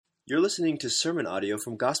You're listening to sermon audio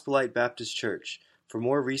from Gospel Light Baptist Church. For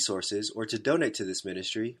more resources or to donate to this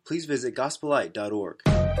ministry, please visit gospellight.org.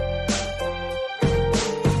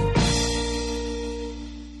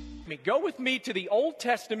 Go with me to the Old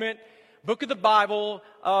Testament book of the Bible,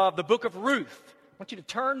 the book of Ruth. I want you to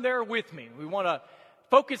turn there with me. We want to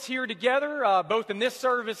focus here together, both in this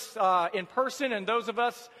service in person and those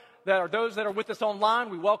that are with us online.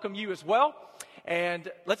 We welcome you as well.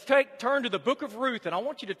 And let's turn to the book of Ruth, and I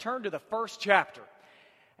want you to turn to the first chapter.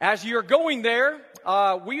 As you're going there,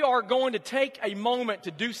 we are going to take a moment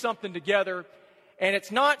to do something together, and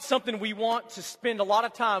it's not something we want to spend a lot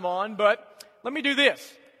of time on, but let me do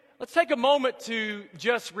this. Let's take a moment to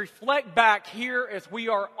just reflect back here as we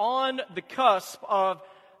are on the cusp of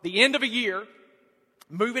the end of a year,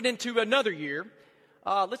 moving into another year.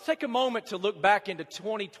 Let's take a moment to look back into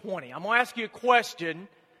 2020. I'm going to ask you a question.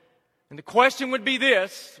 And the question would be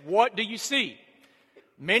this: what do you see?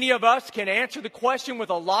 Many of us can answer the question with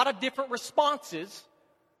a lot of different responses,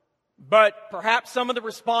 but perhaps some of the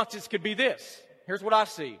responses could be this. Here's what I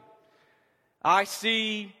see. I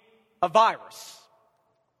see a virus.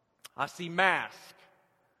 I see masks.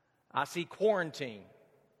 I see quarantine.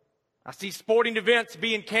 I see sporting events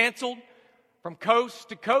being canceled from coast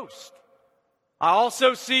to coast. I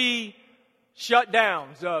also see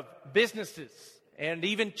shutdowns of businesses and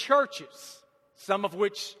even churches, some of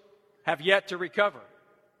which have yet to recover.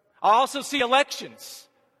 I also see elections.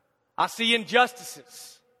 I see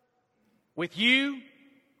injustices. With you,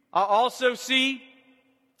 I also see,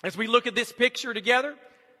 as we look at this picture together,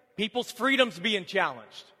 people's freedoms being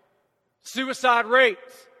challenged, suicide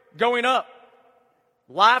rates going up,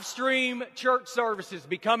 live stream church services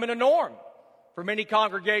becoming a norm for many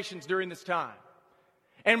congregations during this time.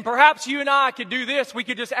 And perhaps you and I could do this. We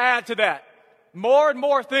could just add to that more and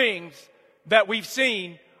more things that we've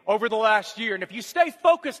seen over the last year. And if you stay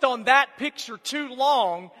focused on that picture too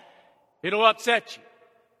long, it'll upset you.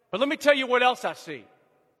 But let me tell you what else I see.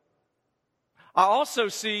 I also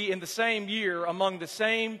see in the same year, among the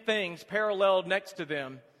same things paralleled next to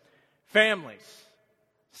them, families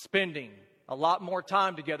spending a lot more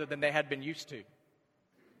time together than they had been used to.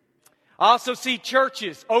 I also see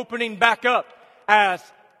churches opening back up as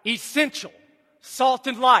essential, salt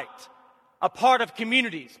and light, a part of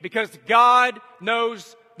communities, because God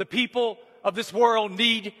knows the people of this world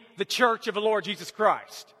need the church of the Lord Jesus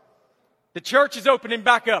Christ. The church is opening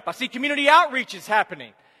back up. I see community outreaches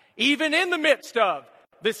happening, even in the midst of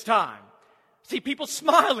this time. I see people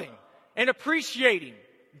smiling and appreciating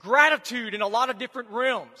gratitude in a lot of different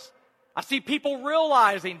realms. I see people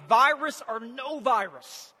realizing, virus or no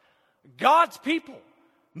virus, God's people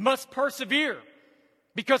must persevere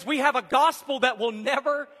because we have a gospel that will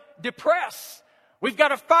never depress. We've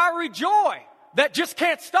got a fiery joy that just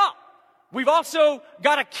can't stop. We've also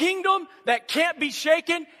got a kingdom that can't be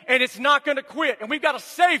shaken and it's not going to quit. And we've got a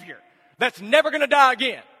Savior that's never going to die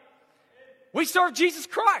again. We serve Jesus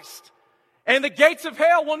Christ, and the gates of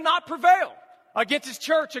hell will not prevail against His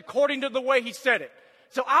church according to the way He said it.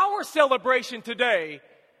 So our celebration today,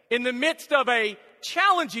 in the midst of a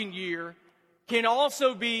challenging year, can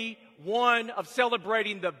also be one of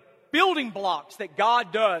celebrating the building blocks that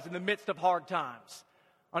God does in the midst of hard times.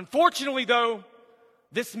 Unfortunately, though,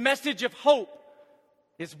 this message of hope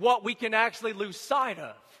is what we can actually lose sight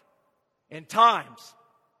of in times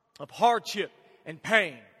of hardship and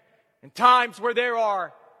pain, in times where there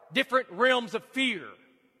are different realms of fear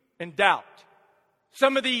and doubt.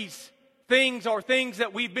 Some of these things are things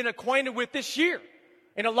that we've been acquainted with this year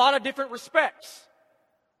in a lot of different respects.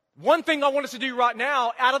 One thing I want us to do right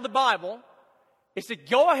now out of the Bible is to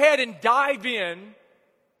go ahead and dive in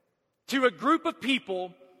to a group of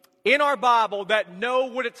people in our Bible that know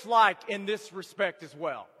what it's like in this respect as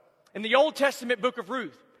well. In the Old Testament book of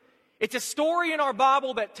Ruth, it's a story in our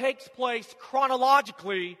Bible that takes place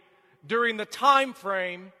chronologically during the time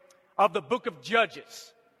frame of the book of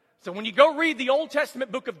Judges. So when you go read the Old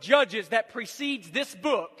Testament book of Judges that precedes this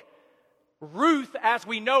book, Ruth, as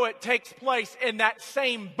we know it, takes place in that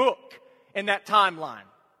same book, in that timeline.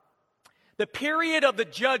 The period of the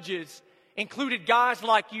Judges included guys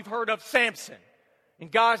like you've heard of Samson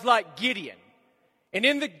and guys like Gideon. And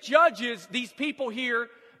in the Judges, these people here,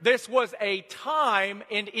 this was a time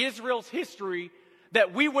in Israel's history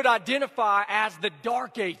that we would identify as the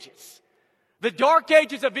Dark Ages. The Dark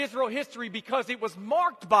Ages of Israel history because it was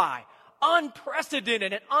marked by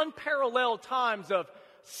unprecedented and unparalleled times of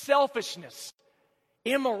selfishness,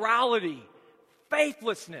 immorality,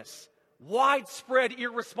 faithlessness, widespread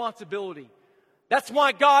irresponsibility. That's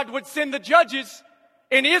why God would send the judges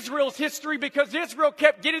in Israel's history because Israel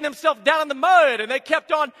kept getting themselves down in the mud and they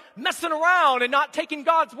kept on messing around and not taking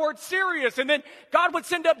God's word serious. And then God would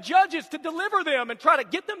send up judges to deliver them and try to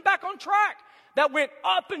get them back on track. That went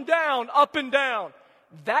up and down, up and down.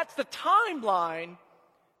 That's the timeline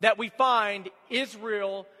that we find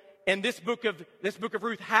Israel and this book of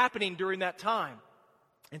Ruth happening during that time.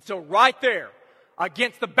 And so right there,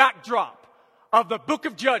 against the backdrop of the book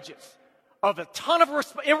of Judges, of a ton of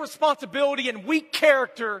irresponsibility and weak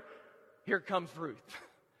character, here comes Ruth.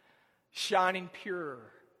 Shining pure,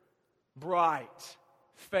 bright,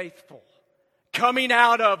 faithful. Coming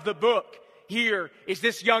out of the book, here is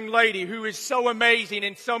this young lady who is so amazing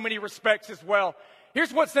in so many respects as well.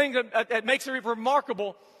 Here's one thing that makes her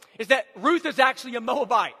remarkable, is that Ruth is actually a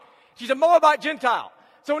Moabite. She's a Moabite Gentile.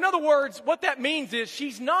 So in other words, what that means is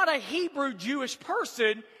she's not a Hebrew Jewish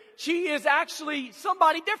person. She is actually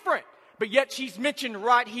somebody different. But yet she's mentioned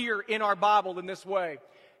right here in our Bible in this way.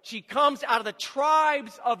 She comes out of the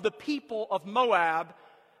tribes of the people of Moab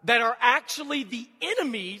that are actually the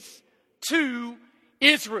enemies to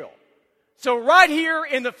Israel. So right here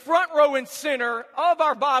in the front row and center of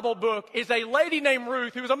our Bible book is a lady named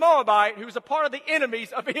Ruth who's a Moabite, who's a part of the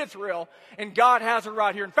enemies of Israel. And God has her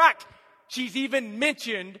right here. In fact, she's even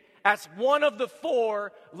mentioned as one of the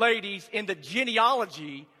 4 ladies in the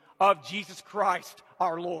genealogy of Jesus Christ,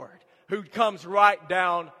 our Lord, who comes right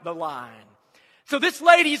down the line. So this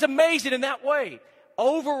lady is amazing in that way.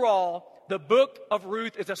 Overall, the book of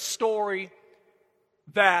Ruth is a story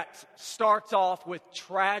that starts off with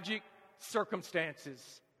tragic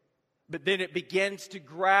circumstances, but then it begins to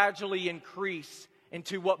gradually increase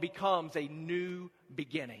into what becomes a new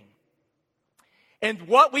beginning. And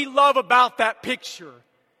what we love about that picture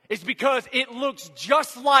is because it looks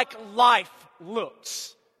just like life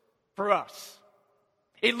looks for us.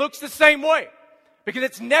 It looks the same way because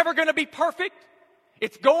it's never going to be perfect.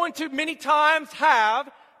 It's going to many times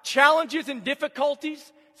have challenges and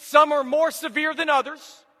difficulties. Some are more severe than others.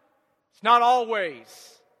 It's not always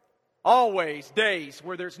days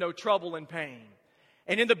where there's no trouble and pain.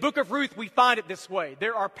 And in the book of Ruth, we find it this way.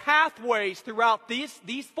 There are pathways throughout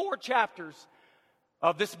these 4 chapters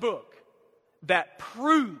of this book that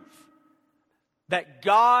prove that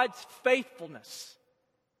God's faithfulness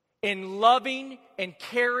in loving and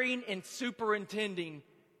caring and superintending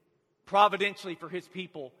providentially for His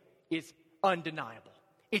people is undeniable.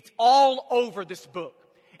 It's all over this book.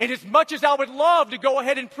 And as much as I would love to go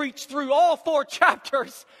ahead and preach through all 4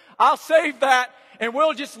 chapters, I'll save that and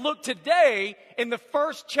we'll just look today in the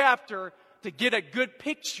first chapter to get a good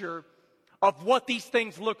picture of what these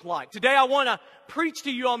things look like. Today I want to preach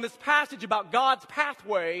to you on this passage about God's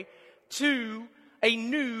pathway to a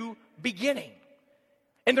new beginning.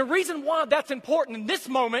 And the reason why that's important in this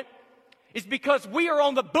moment is because we are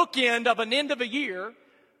on the bookend of an end of a year.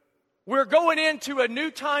 We're going into a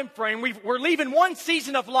new time frame. We're leaving one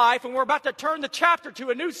season of life and we're about to turn the chapter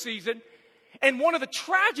to a new season. And one of the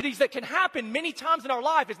tragedies that can happen many times in our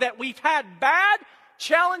life is that we've had bad,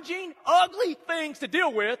 challenging, ugly things to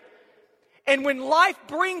deal with. And when life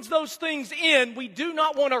brings those things in, we do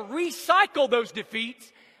not want to recycle those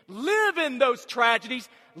defeats, live in those tragedies,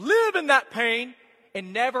 live in that pain,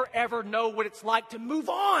 and never ever know what it's like to move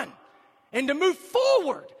on and to move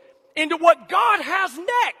forward into what God has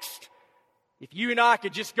next. If you and I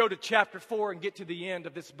could just go to chapter 4 and get to the end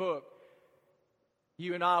of this book,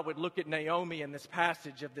 you and I would look at Naomi in this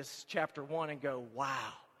passage of this chapter 1 and go,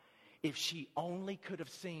 wow, if she only could have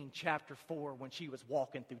seen chapter 4 when she was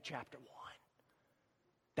walking through chapter 1.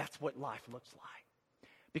 That's what life looks like.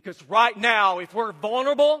 Because right now, if we're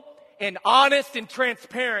vulnerable and honest and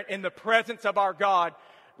transparent in the presence of our God,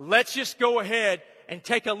 let's just go ahead and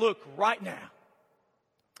take a look right now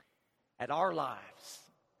at our lives.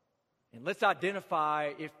 And let's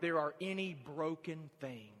identify if there are any broken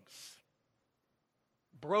things.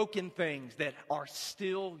 Broken things that are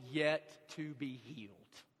still yet to be healed.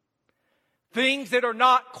 Things that are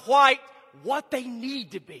not quite what they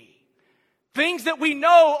need to be. Things that we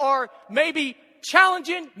know are maybe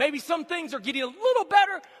challenging. Maybe some things are getting a little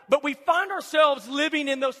better, but we find ourselves living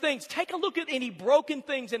in those things. Take a look at any broken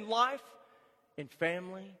things in life, in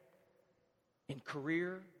family, in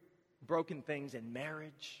career, broken things in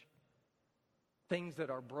marriage, things that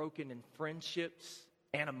are broken in friendships,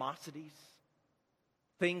 animosities,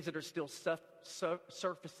 things that are still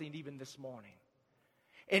surfacing even this morning.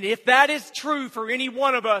 And if that is true for any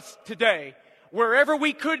one of us today, wherever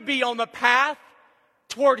we could be on the path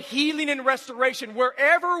toward healing and restoration,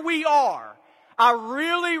 wherever we are, I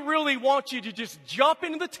really, really want you to just jump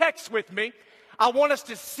into the text with me. I want us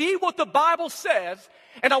to see what the Bible says,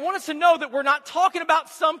 and I want us to know that we're not talking about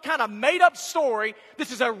some kind of made-up story.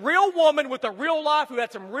 This is a real woman with a real life who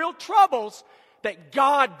had some real troubles that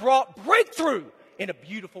God brought breakthrough in a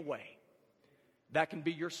beautiful way. That can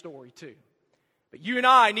be your story too. But you and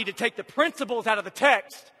I need to take the principles out of the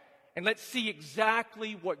text and let's see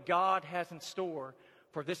exactly what God has in store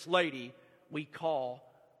for this lady we call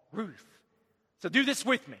Ruth. So do this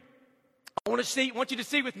with me. I want you to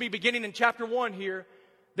see with me, beginning in chapter 1 here,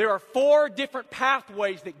 there are 4 different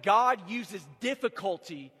pathways that God uses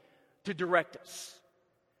difficulty to direct us.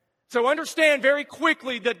 So understand very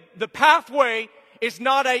quickly that the pathway is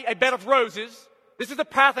not a bed of roses. This is a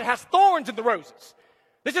path that has thorns in the roses.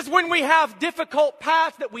 This is when we have difficult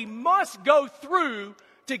paths that we must go through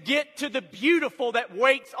to get to the beautiful that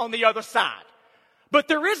waits on the other side. But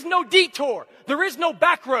there is no detour. There is no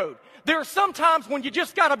back road. There are some times when you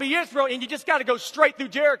just got to be Israel and you just got to go straight through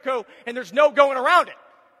Jericho and there's no going around it.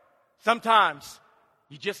 Sometimes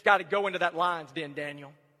you just got to go into that lion's den,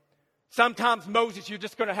 Daniel. Sometimes, Moses, you're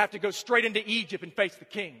just going to have to go straight into Egypt and face the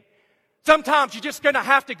king. Sometimes you're just going to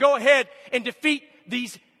have to go ahead and defeat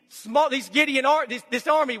this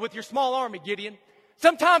army with your small army, Gideon.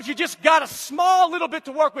 Sometimes you just got a small little bit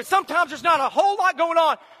to work with. Sometimes there's not a whole lot going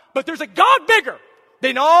on, but there's a God bigger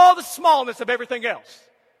than all the smallness of everything else.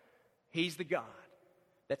 He's the God.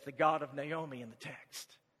 That's the God of Naomi in the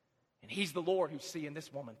text. And He's the Lord who's seeing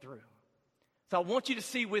this woman through. So I want you to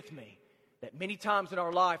see with me that many times in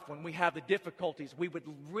our life when we have the difficulties, we would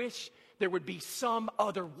wish there would be some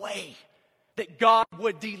other way that God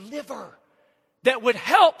would deliver, that would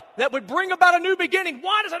help, that would bring about a new beginning.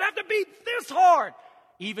 Why does it have to be this hard?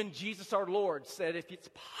 Even Jesus our Lord said, if it's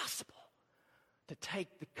possible to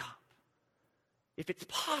take the cup, if it's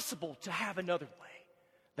possible to have another way,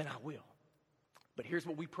 then I will. But here's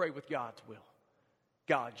what we pray with God's will.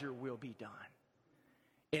 God, your will be done.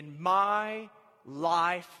 In my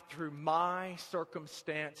life, through my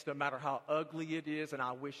circumstance, no matter how ugly it is, and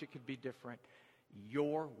I wish it could be different,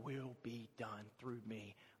 your will be done through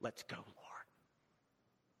me. Let's go, Lord.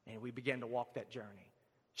 And we begin to walk that journey.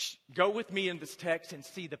 Go with me in this text and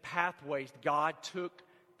see the pathways God took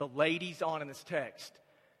the ladies on in this text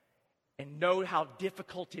and know how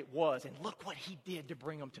difficult it was. And look what He did to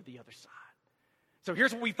bring them to the other side. So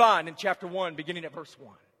here's what we find in chapter 1, beginning at verse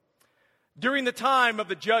 1. During the time of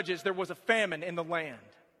the judges, there was a famine in the land.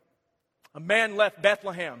 A man left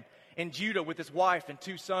Bethlehem in Judah with his wife and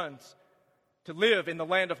 2 sons to live in the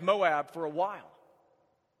land of Moab for a while.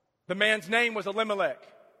 The man's name was Elimelech,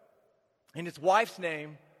 and his wife's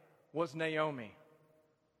name was Naomi.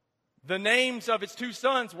 The names of his 2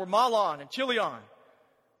 sons were Mahlon and Chilion.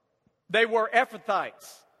 They were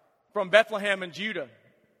Ephrathites from Bethlehem and Judah.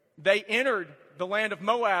 They entered the land of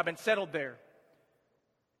Moab and settled there.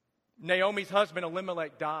 Naomi's husband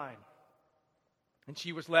Elimelech died, and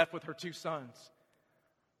she was left with her 2 sons.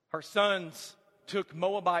 Her sons took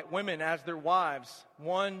Moabite women as their wives.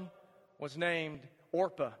 One was named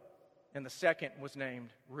Orpah, and the second was named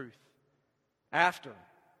Ruth. After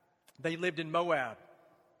they lived in Moab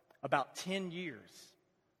about 10 years,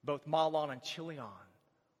 both Mahlon and Chilion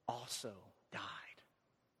also died.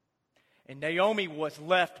 And Naomi was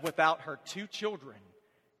left without her 2 children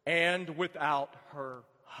and without her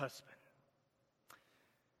husband.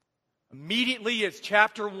 Immediately as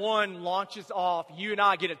chapter 1 launches off, you and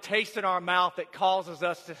I get a taste in our mouth that causes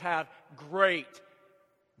us to have great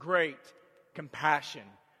compassion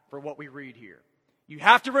for what we read here. You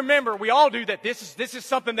have to remember, we all do that. This is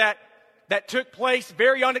something that took place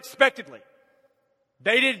very unexpectedly.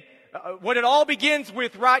 What it all begins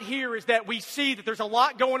with right here is that we see that there's a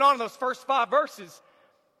lot going on in those first 5 verses.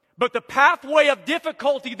 But the pathway of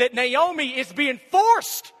difficulty that Naomi is being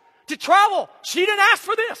forced to travel, she didn't ask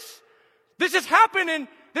for this. This has happened and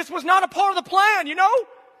this was not a part of the plan, you know?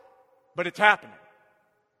 But it's happening.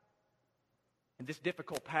 And this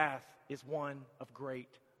difficult path is one of great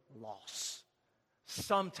loss.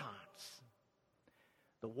 Sometimes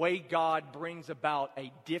the way God brings about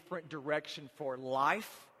a different direction for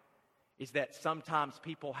life is that sometimes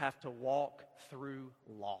people have to walk through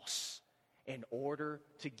loss in order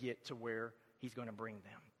to get to where He's going to bring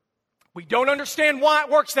them. We don't understand why it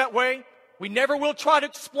works that way. We never will try to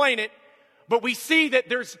explain it. But we see that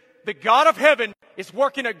there's the God of heaven is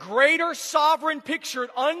working a greater sovereign picture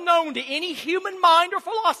unknown to any human mind or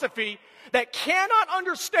philosophy that cannot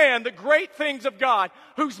understand the great things of God,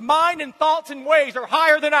 whose mind and thoughts and ways are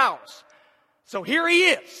higher than ours. So here He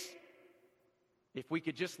is. If we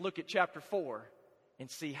could just look at chapter 4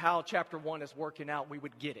 and see how chapter 1 is working out, we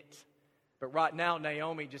would get it. But right now,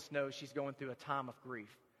 Naomi just knows she's going through a time of grief.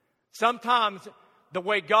 Sometimes the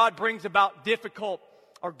way God brings about difficult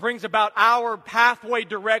or brings about our pathway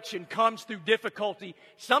direction comes through difficulty.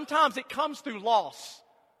 Sometimes it comes through loss.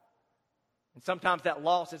 And sometimes that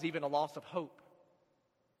loss is even a loss of hope.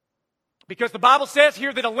 Because the Bible says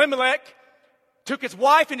here that Elimelech took his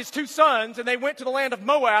wife and his 2 sons, and they went to the land of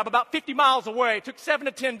Moab, about 50 miles away. It took 7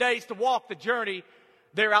 to 10 days to walk the journey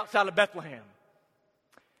there outside of Bethlehem.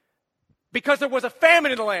 Because there was a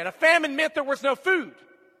famine in the land. A famine meant there was no food.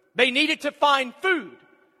 They needed to find food.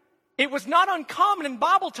 It was not uncommon in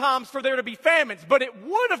Bible times for there to be famines, but it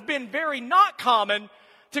would have been very not common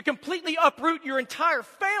to completely uproot your entire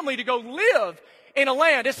family to go live in a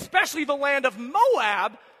land, especially the land of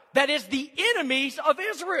Moab, that is the enemies of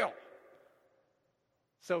Israel.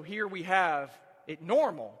 So here we have it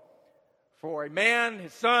normal for a man,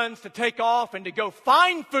 his sons, to take off and to go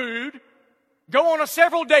find food, go on a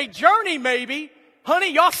several-day journey maybe.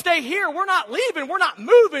 Honey, y'all stay here. We're not leaving. We're not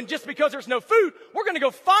moving just because there's no food. We're going to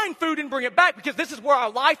go find food and bring it back because this is where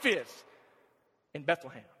our life is, in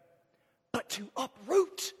Bethlehem. But to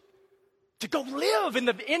uproot, to go live in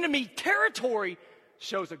the enemy territory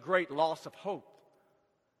shows a great loss of hope.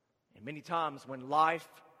 And many times when life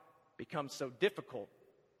becomes so difficult,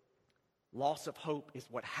 loss of hope is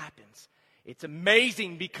what happens. It's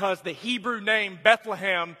amazing because the Hebrew name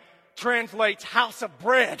Bethlehem translates house of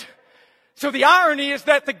bread. So the irony is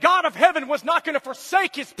that the God of heaven was not going to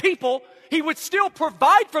forsake his people. He would still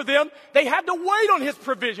provide for them. They had to wait on his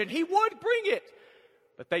provision. He would bring it.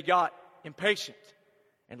 But they got impatient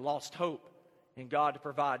and lost hope in God to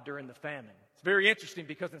provide during the famine. It's very interesting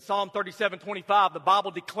because in Psalm 37:25, the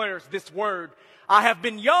Bible declares this word, I have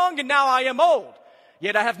been young and now I am old,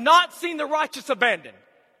 yet I have not seen the righteous abandoned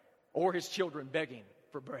or his children begging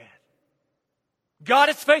for bread. God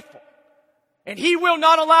is faithful. And he will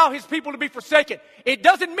not allow his people to be forsaken. It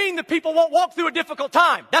doesn't mean that people won't walk through a difficult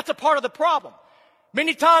time. That's a part of the problem.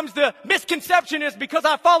 Many times the misconception is because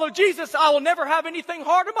I follow Jesus, I will never have anything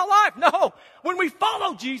hard in my life. No. When we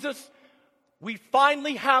follow Jesus, we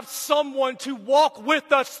finally have someone to walk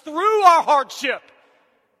with us through our hardship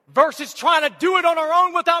versus trying to do it on our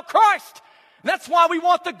own without Christ. That's why we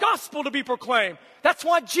want the gospel to be proclaimed. That's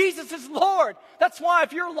why Jesus is Lord. That's why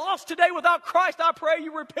if you're lost today without Christ, I pray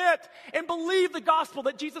you repent and believe the gospel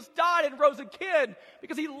that Jesus died and rose again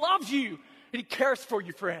because he loves you and he cares for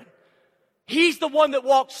you, friend. He's the one that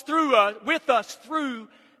walks with us through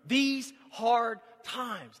these hard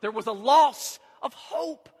times. There was a loss of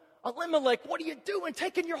hope. Elimelech, what are you doing?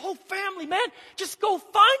 Taking your whole family, man. Just go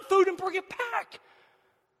find food and bring it back.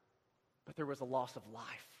 But there was a loss of life.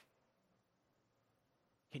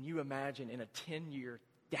 Can you imagine in a 10-year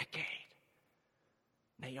decade,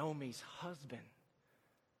 Naomi's husband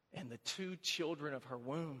and the 2 children of her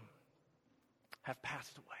womb have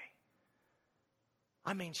passed away?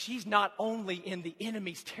 I mean, she's not only in the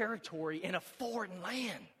enemy's territory in a foreign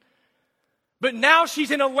land, but now she's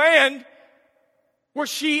in a land where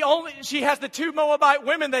she has the 2 Moabite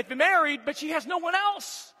women they've been married, but she has no one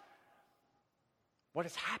else. What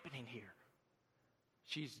is happening here?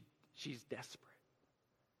 She's desperate.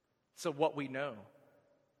 So what we know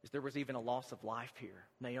is there was even a loss of life here.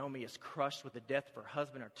 Naomi is crushed with the death of her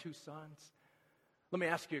husband, her 2 sons. Let me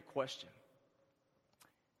ask you a question.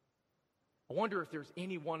 I wonder if there's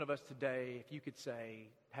any one of us today, if you could say,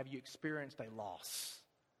 have you experienced a loss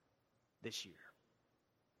this year?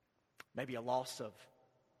 Maybe a loss of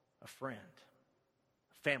a friend,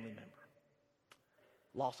 a family member.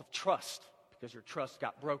 Loss of trust because your trust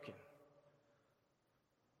got broken.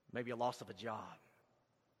 Maybe a loss of a job.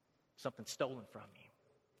 Something stolen from you.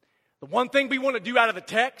 The one thing we want to do out of the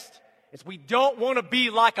text is we don't want to be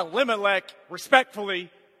like Elimelech,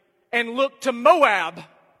 respectfully, and look to Moab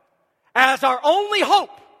as our only hope.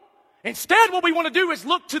 Instead, what we want to do is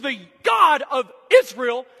look to the God of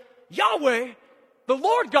Israel, Yahweh, the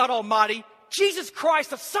Lord God Almighty, Jesus Christ,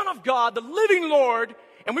 the Son of God, the living Lord,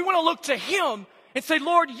 and we want to look to him and say,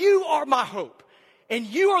 Lord, you are my hope. And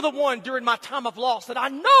you are the one during my time of loss that I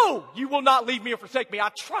know you will not leave me or forsake me. I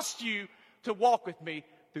trust you to walk with me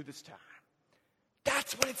through this time.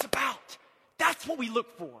 That's what it's about. That's what we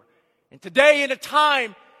look for. And today in a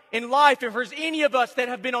time in life, if there's any of us that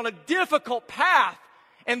have been on a difficult path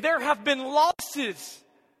and there have been losses,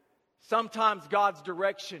 sometimes God's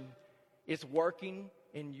direction is working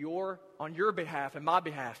on your behalf and my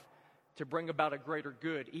behalf to bring about a greater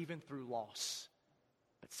good even through loss.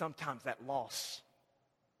 But sometimes that loss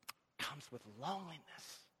comes with loneliness.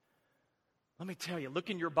 Let me tell you, look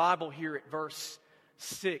in your Bible here at verse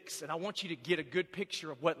 6, and I want you to get a good picture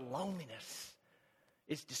of what loneliness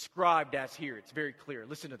is described as here. It's very clear.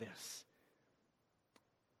 Listen to this.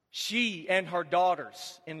 she and her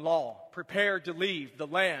daughters-in-law prepared to leave the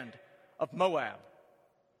land of Moab.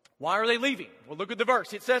 Why are they leaving? Well, look at the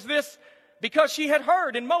verse. It says this, because she had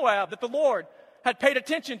heard in Moab that the Lord had paid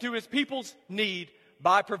attention to his people's need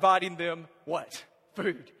by providing them what?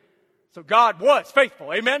 Food. So God was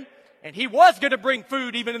faithful, amen? And he was going to bring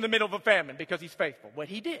food even in the middle of a famine because he's faithful. But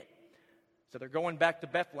he did. So they're going back to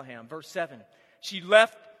Bethlehem. Verse 7. She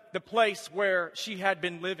left the place where she had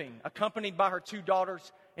been living, accompanied by her 2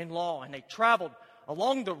 daughters-in-law, and they traveled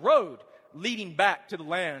along the road leading back to the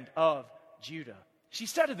land of Judah. She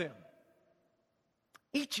said to them,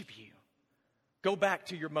 each of you go back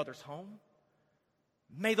to your mother's home.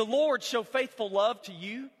 May the Lord show faithful love to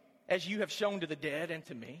you as you have shown to the dead and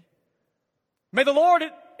to me. May the Lord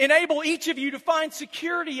enable each of you to find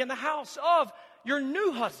security in the house of your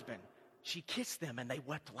new husband. She kissed them and they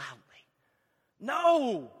wept loudly.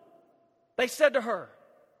 No, they said to her,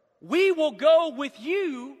 we will go with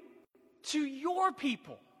you to your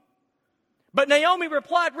people. But Naomi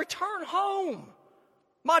replied, return home,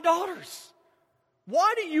 my daughters.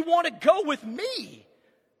 Why do you want to go with me?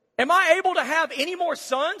 Am I able to have any more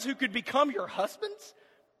sons who could become your husbands?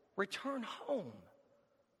 Return home,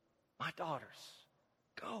 my daughters.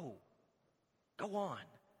 Go on,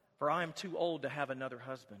 for I am too old to have another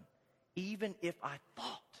husband. Even if I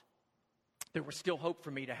thought there was still hope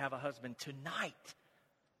for me to have a husband tonight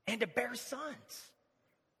and to bear sons,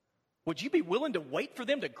 would you be willing to wait for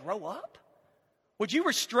them to grow up? Would you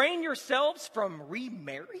restrain yourselves from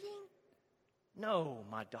remarrying? No,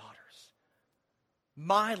 my daughters.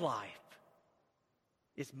 My life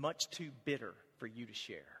is much too bitter for you to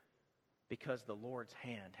share because the Lord's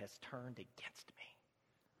hand has turned against me.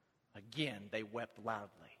 Again, they wept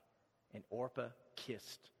loudly, and Orpah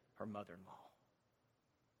kissed her mother-in-law.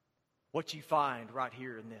 What you find right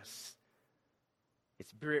here in this,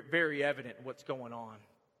 it's very evident what's going on.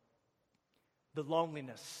 The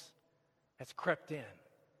loneliness has crept in,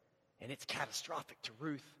 and it's catastrophic to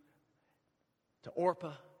Ruth, to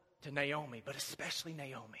Orpah, to Naomi, but especially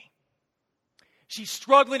Naomi. She's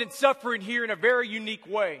struggling and suffering here in a very unique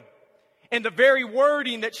way. And the very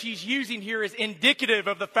wording that she's using here is indicative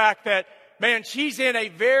of the fact that, man, she's in a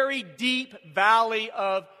very deep valley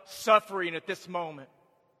of suffering at this moment.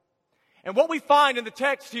 And what we find in the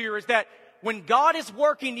text here is that when God is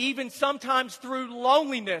working even sometimes through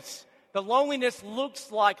loneliness, the loneliness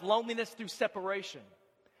looks like loneliness through separation.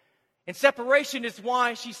 And separation is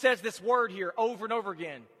why she says this word here over and over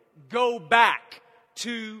again. Go back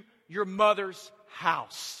to your mother's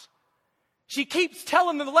house. She keeps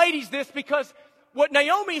telling the ladies this because what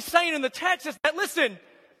Naomi is saying in the text is that, listen,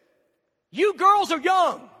 you girls are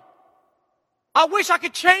young. I wish I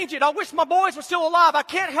could change it. I wish my boys were still alive. I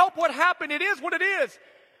can't help what happened. It is what it is.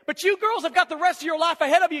 But you girls have got the rest of your life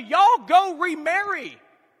ahead of you. Y'all go remarry.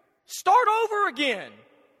 Start over again.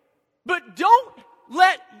 But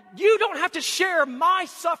you don't have to share my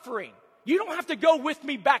suffering. You don't have to go with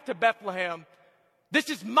me back to Bethlehem. This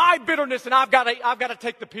is my bitterness and I've got to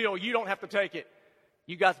take the pill. You don't have to take it.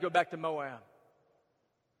 You guys go back to Moab.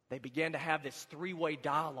 They began to have this 3-way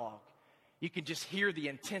dialogue. You can just hear the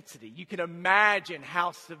intensity. You can imagine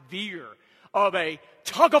how severe of a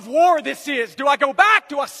tug of war this is. Do I go back?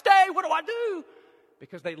 Do I stay? What do I do?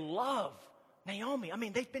 Because they love Naomi. I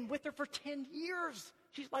mean, they've been with her for 10 years.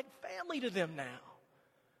 She's like family to them now.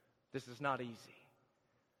 This is not easy.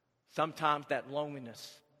 Sometimes that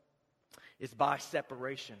loneliness is by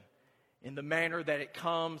separation in the manner that it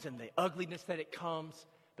comes and the ugliness that it comes.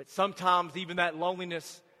 But sometimes even that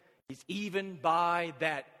loneliness is even by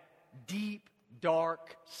that deep,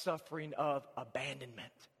 dark suffering of abandonment.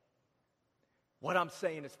 What I'm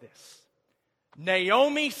saying is this.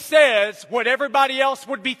 Naomi says what everybody else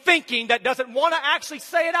would be thinking that doesn't want to actually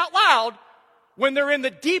say it out loud when they're in the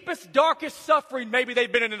deepest, darkest suffering maybe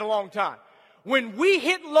they've been in a long time. When we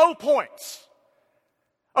hit low points,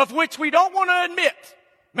 of which we don't want to admit,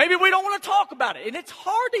 maybe we don't want to talk about it, and it's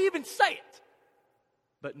hard to even say it.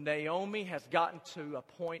 But Naomi has gotten to a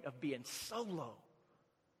point of being so low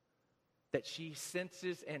that she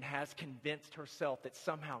senses and has convinced herself that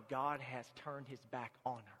somehow God has turned his back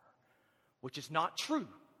on her, which is not true,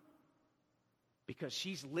 because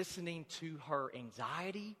she's listening to her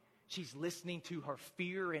anxiety. She's listening to her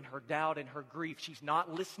fear and her doubt and her grief. She's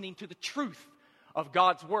not listening to the truth of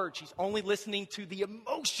God's word. She's only listening to the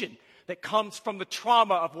emotion that comes from the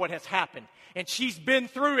trauma of what has happened. And she's been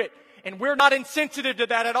through it. And we're not insensitive to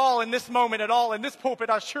that at all in this moment at all. In this pulpit,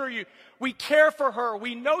 I assure you, we care for her.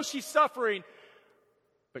 We know she's suffering.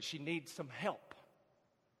 But she needs some help.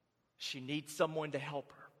 She needs someone to help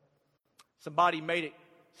her. Somebody made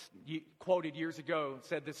it, quoted years ago, and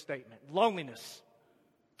said this statement. Loneliness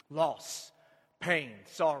loss, pain,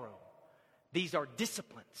 sorrow. These are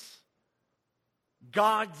disciplines.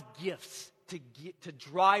 God's gifts to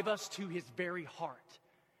drive us to His very heart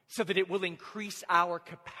so that it will increase our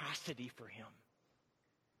capacity for Him.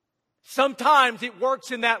 Sometimes it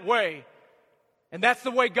works in that way. And that's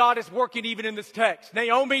the way God is working even in this text.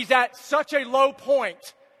 Naomi's at such a low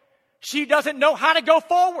point. She doesn't know how to go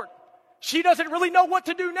forward. She doesn't really know what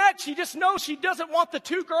to do next. She just knows she doesn't want the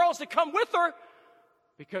two girls to come with her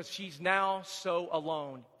because she's now so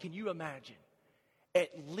alone. Can you imagine? At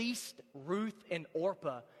least Ruth and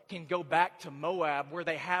Orpah can go back to Moab where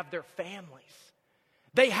they have their families.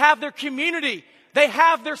 They have their community. They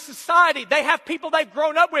have their society. They have people they've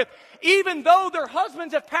grown up with. Even though their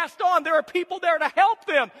husbands have passed on, there are people there to help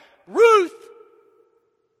them. Ruth,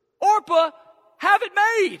 Orpah have it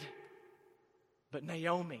made. But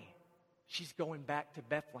Naomi, she's going back to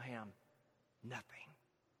Bethlehem. Nothing.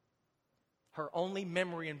 Her only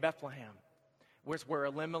memory in Bethlehem was where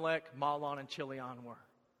Elimelech, Mahlon, and Chilion were.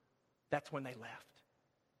 That's when they left.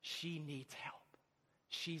 She needs help.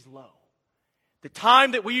 She's low. The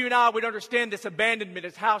time that you and I would understand this abandonment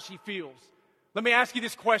is how she feels. Let me ask you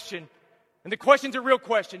this question, and the question's a real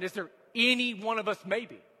question. Is there any one of us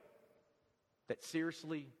maybe that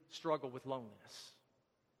seriously struggle with loneliness?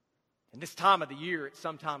 In this time of the year, it's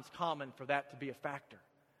sometimes common for that to be a factor.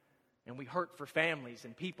 And we hurt for families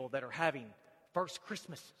and people that are having first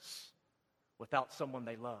Christmases without someone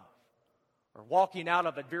they love, or walking out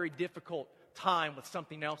of a very difficult time with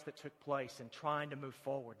something else that took place and trying to move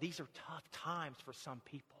forward. These are tough times for some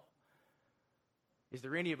people. Is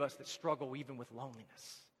there any of us that struggle even with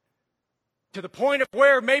loneliness? To the point of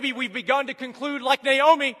where maybe we've begun to conclude like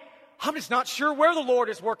Naomi, I'm just not sure where the Lord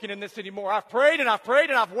is working in this anymore. I've prayed and I've prayed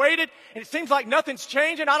and I've waited, and it seems like nothing's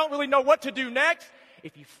changing. I don't really know what to do next.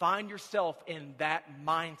 If you find yourself in that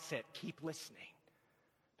mindset, keep listening,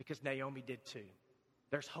 because Naomi did too.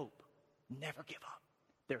 There's hope. Never give up.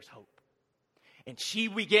 There's hope. And she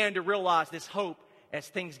began to realize this hope as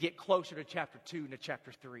things get closer to chapter 2 and to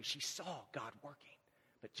chapter 3. She saw God working,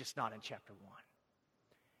 but just not in chapter 1.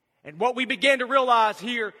 And what we begin to realize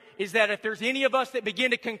here is that if there's any of us that begin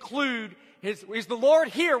to conclude, is the Lord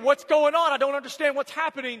here? What's going on? I don't understand what's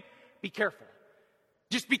happening. Be careful.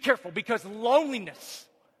 Just be careful, because loneliness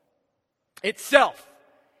itself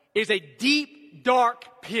is a deep,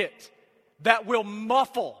 dark pit that will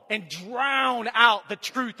muffle and drown out the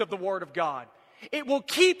truth of the Word of God. It will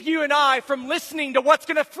keep you and I from listening to what's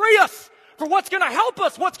going to free us, for what's going to help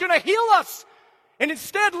us, what's going to heal us. And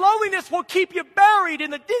instead, loneliness will keep you buried in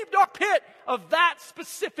the deep, dark pit of that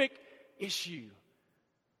specific issue.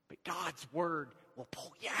 But God's Word will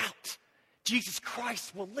pull you out. Jesus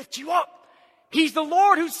Christ will lift you up. He's the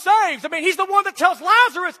Lord who saves. He's the one that tells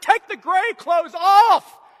Lazarus, take the grave clothes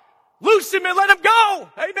off. Loose him and let him go.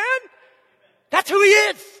 Amen? That's who He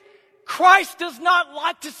is. Christ does not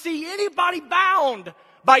like to see anybody bound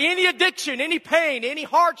by any addiction, any pain, any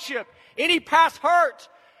hardship, any past hurt.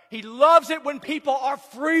 He loves it when people are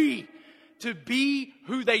free to be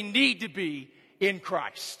who they need to be in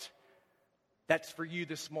Christ. That's for you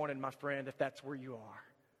this morning, my friend, if that's where you are.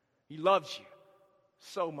 He loves you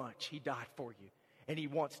so much. He died for you, and He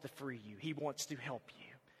wants to free you. He wants to help you.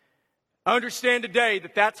 Understand today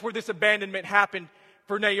that that's where this abandonment happened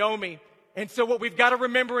for Naomi. And so what we've got to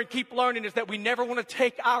remember and keep learning is that we never want to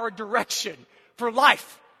take our direction for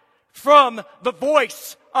life from the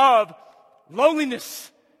voice of loneliness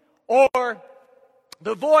or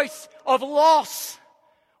the voice of loss.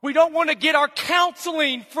 We don't want to get our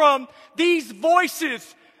counseling from these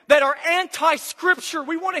voices that are anti-Scripture.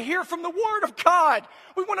 We want to hear from the Word of God.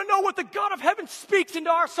 We want to know what the God of heaven speaks into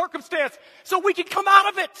our circumstance so we can come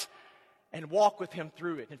out of it and walk with Him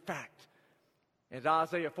through it. In fact, in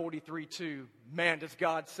Isaiah 43:2, man, does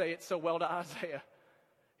God say it so well to Isaiah.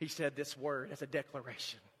 He said this word as a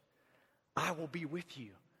declaration. I will be with you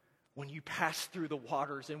when you pass through the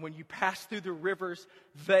waters, and when you pass through the rivers,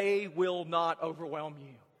 they will not overwhelm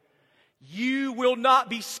you. You will not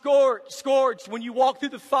be scorched when you walk through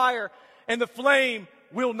the fire, and the flame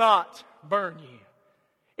will not burn you.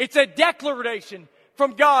 It's a declaration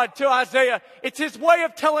from God to Isaiah. It's His way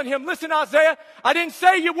of telling him, listen, Isaiah, I didn't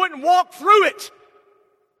say you wouldn't walk through it.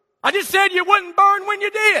 I just said you wouldn't burn when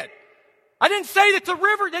you did. I didn't say that the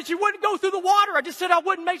river, that you wouldn't go through the water. I just said I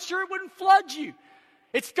wouldn't make sure it wouldn't flood you.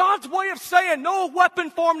 It's God's way of saying no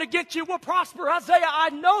weapon formed against you will prosper. Isaiah, I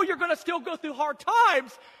know you're going to still go through hard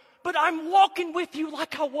times, but I'm walking with you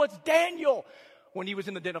like I was Daniel when he was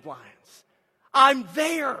in the den of lions. I'm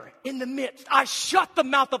there in the midst. I shut the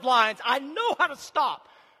mouth of lions. I know how to stop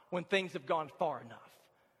when things have gone far enough.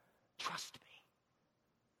 Trust me.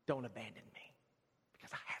 Don't abandon me,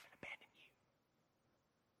 because I haven't.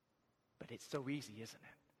 it's so easy, isn't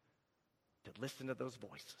it? To listen to those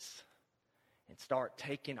voices and start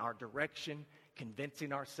taking our direction,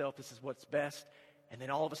 convincing ourselves this is what's best, and then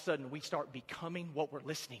all of a sudden we start becoming what we're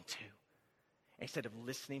listening to instead of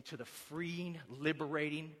listening to the freeing,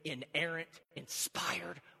 liberating, inerrant,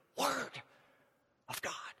 inspired Word of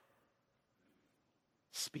God.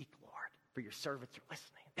 Speak, Lord, for your servants are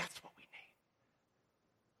listening. That's what we need.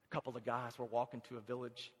 A couple of guys were walking to a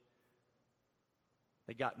village.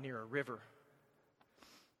 They got near a river.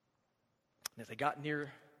 And as they got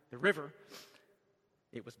near the river,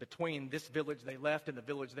 it was between this village they left and the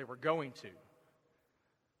village they were going to.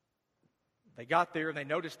 They got there and they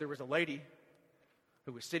noticed there was a lady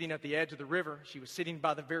who was sitting at the edge of the river. She was sitting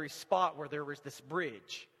by the very spot where there was this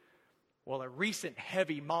bridge. Well, a recent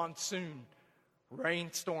heavy monsoon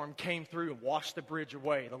rainstorm came through and washed the bridge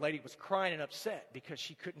away. The lady was crying and upset because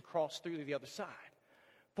she couldn't cross through to the other side.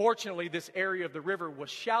 Fortunately, this area of the river was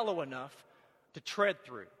shallow enough to tread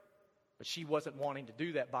through. But she wasn't wanting to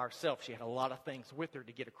do that by herself. She had a lot of things with her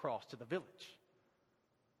to get across to the village.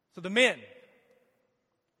 So the men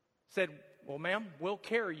said, well, ma'am, we'll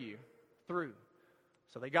carry you through.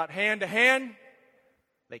 So they got hand to hand.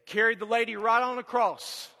 They carried the lady right on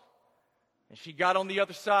across. And she got on the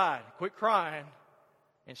other side, quit crying,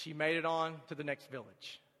 and she made it on to the next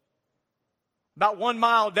village. About 1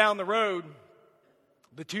 mile down the road,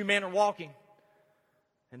 the two men are walking.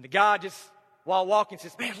 And the guy just, while walking,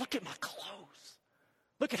 says, man, look at my clothes.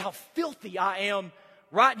 Look at how filthy I am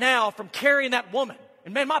right now from carrying that woman.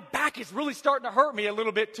 And man, my back is really starting to hurt me a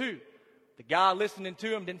little bit too. The guy listening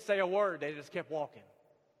to him didn't say a word. They just kept walking.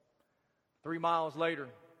 3 miles later,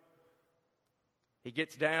 he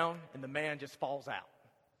gets down and the man just falls out.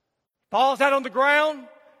 Falls out on the ground,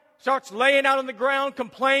 starts laying out on the ground,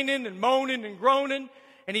 complaining and moaning and groaning.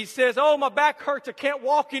 And he says, oh, my back hurts. I can't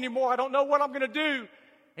walk anymore. I don't know what I'm going to do.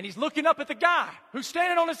 And he's looking up at the guy who's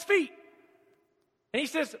standing on his feet. And he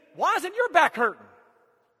says, why isn't your back hurting?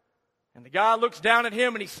 And the guy looks down at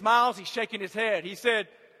him and he smiles. He's shaking his head. He said,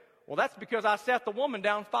 well, that's because I sat the woman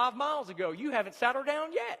down 5 miles ago. You haven't sat her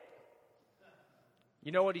down yet.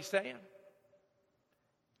 You know what he's saying?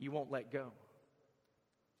 You won't let go.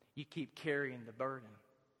 You keep carrying the burden.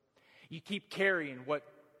 You keep carrying what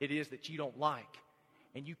it is that you don't like.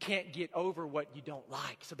 And you can't get over what you don't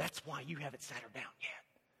like. So that's why you haven't sat her down yet.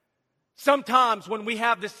 Sometimes when we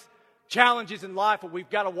have this challenges in life that we've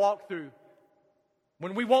got to walk through,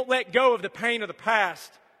 when we won't let go of the pain of the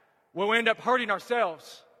past, we'll end up hurting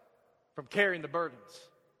ourselves from carrying the burdens.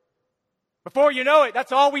 Before you know it,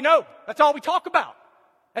 that's all we know. That's all we talk about.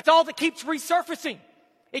 That's all that keeps resurfacing.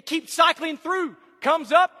 It keeps cycling through,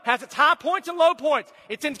 comes up, has its high points and low points.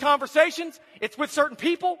 It's in conversations. It's with certain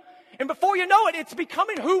people. And before you know it, it's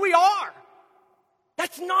becoming who we are.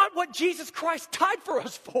 That's not what Jesus Christ died for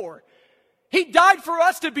us for. He died for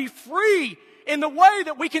us to be free in the way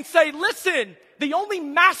that we can say, listen, the only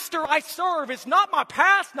master I serve is not my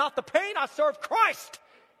past, not the pain. I serve Christ.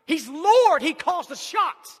 He's Lord. He calls the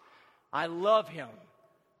shots. I love Him.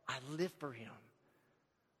 I live for Him.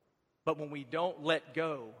 But when we don't let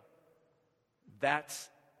go, that's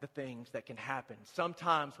the things that can happen.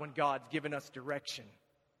 Sometimes when God's given us direction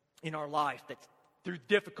in our life, that's through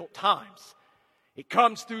difficult times, it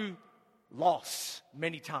comes through loss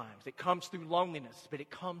many times. It comes through loneliness, but it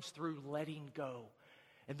comes through letting go.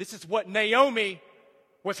 And this is what Naomi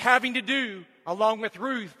was having to do along with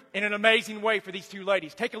Ruth in an amazing way for these two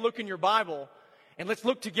ladies. Take a look in your Bible and let's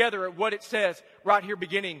look together at what it says right here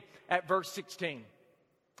beginning at verse 16.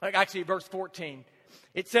 Actually, verse 14.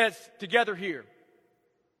 It says together here.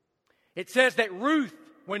 It says that Ruth,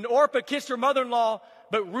 when Orpah kissed her mother-in-law,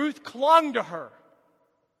 but Ruth clung to her.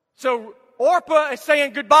 So Orpah is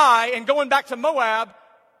saying goodbye and going back to Moab,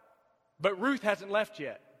 but Ruth hasn't left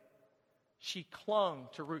yet. She clung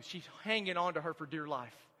to Ruth. She's hanging on to her for dear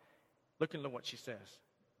life. Listen to what she says.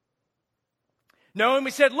 Naomi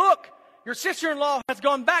said, look, your sister-in-law has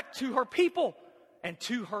gone back to her people and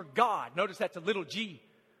to her God. Notice that's a little g.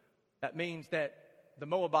 That means that the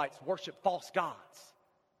Moabites worship false gods,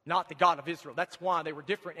 not the God of Israel. That's why they were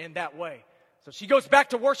different in that way. So she goes back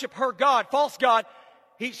to worship her God, false God.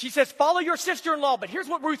 She says, follow your sister-in-law. But here's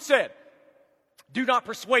what Ruth said. Do not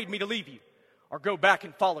persuade me to leave you or go back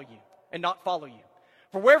and follow you and not follow you.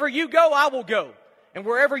 For wherever you go, I will go. And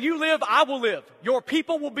wherever you live, I will live. Your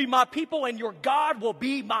people will be my people and your God will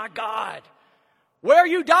be my God. Where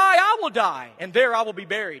you die, I will die, and there I will be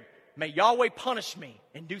buried. May Yahweh punish me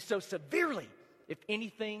and do so severely if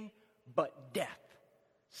anything but death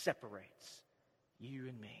separates you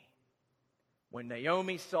and me. When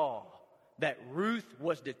Naomi saw that Ruth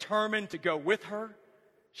was determined to go with her,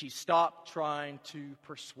 she stopped trying to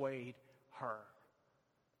persuade her.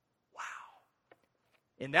 Wow.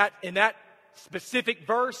 In that specific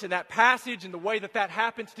verse, in that passage, and the way that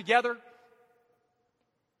happens together,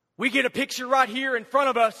 we get a picture right here in front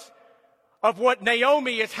of us of what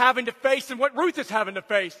Naomi is having to face and what Ruth is having to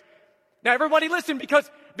face. Now, everybody listen,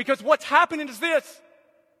 because what's happening is this.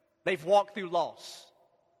 They've walked through loss.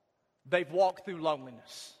 They've walked through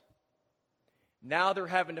loneliness. Now they're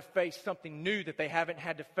having to face something new that they haven't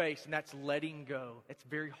had to face, and that's letting go. It's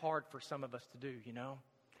very hard for some of us to do, you know.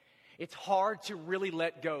 It's hard to really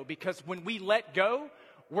let go, because when we let go,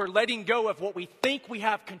 we're letting go of what we think we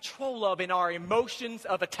have control of in our emotions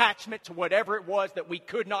of attachment to whatever it was that we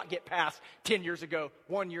could not get past 10 years ago,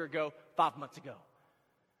 1 year ago, 5 months ago.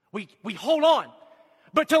 We hold on.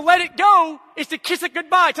 But to let it go is to kiss it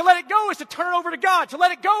goodbye. To let it go is to turn over to God. To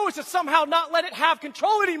let it go is to somehow not let it have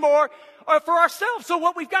control anymore for ourselves. So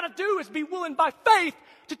what we've got to do is be willing by faith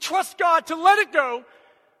to trust God, to let it go.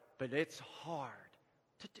 But it's hard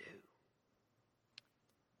to do.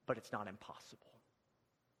 But it's not impossible.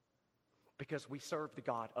 Because we serve the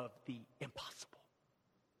God of the impossible.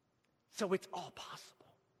 So it's all possible.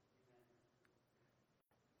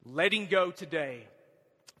 Letting go today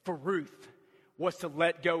for Ruth was to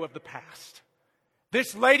let go of the past.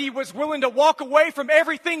 This lady was willing to walk away from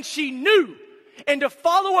everything she knew and to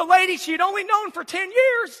follow a lady she had only known for 10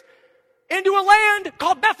 years into a land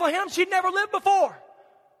called Bethlehem she'd never lived before.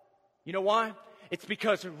 You know why? It's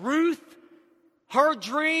because Ruth, her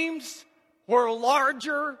dreams were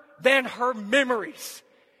larger than her memories.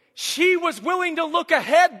 She was willing to look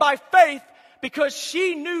ahead by faith because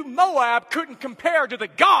she knew Moab couldn't compare to the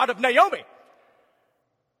God of Naomi.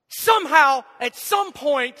 Somehow, at some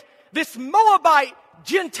point, this Moabite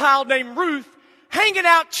Gentile named Ruth, hanging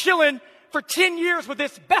out, chilling for 10 years with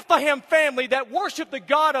this Bethlehem family that worshiped the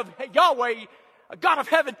God of Yahweh, a God of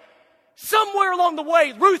heaven, somewhere along the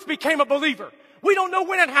way, Ruth became a believer. We don't know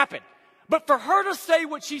when it happened. But for her to say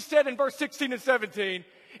what she said in verse 16 and 17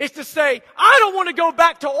 is to say, I don't want to go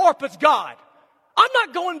back to Orpah's God. I'm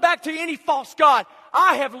not going back to any false God.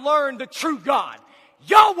 I have learned the true God.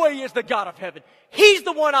 Yahweh is the God of heaven. He's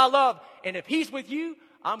the one I love. And if He's with you,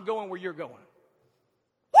 I'm going where you're going.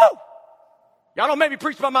 Woo! Y'all don't make me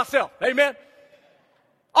preach by myself. Amen?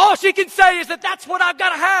 All she can say is that that's what I've got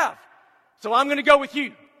to have. So I'm going to go with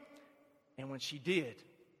you. And when she did,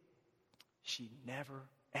 she never,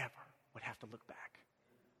 ever would have to look back.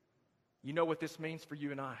 You know what this means for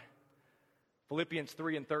you and I? Philippians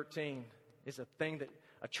 3 and 13 is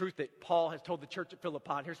a truth that Paul has told the church at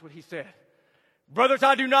Philippi. Here's what he said. Brothers,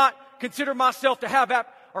 I do not consider myself to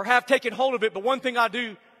have taken hold of it, but one thing I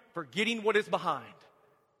do, forgetting what is behind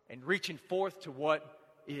and reaching forth to what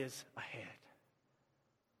is ahead.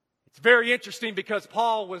 It's very interesting because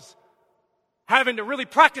Paul was having to really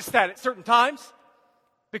practice that at certain times,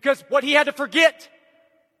 because what he had to forget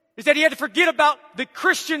is that he had to forget about the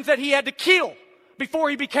Christians that he had to kill before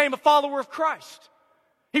he became a follower of Christ.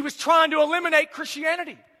 He was trying to eliminate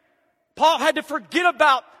Christianity. Paul had to forget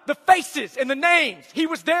about the faces and the names. He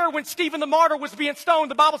was there when Stephen the martyr was being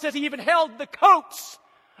stoned. The Bible says he even held the coats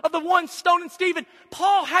of the one stoning Stephen.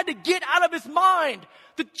 Paul had to get out of his mind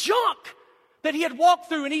the junk that he had walked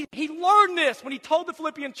through. And he learned this when he told the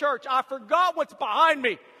Philippian church, I forgot what's behind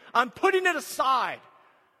me. I'm putting it aside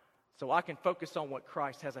so I can focus on what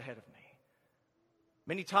Christ has ahead of me.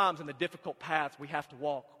 Many times in the difficult paths we have to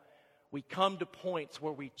walk, we come to points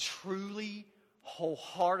where we truly,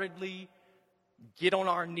 wholeheartedly get on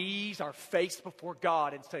our knees, our face before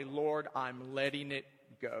God, and say, Lord, I'm letting it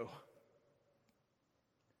go.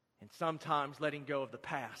 And sometimes letting go of the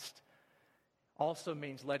past also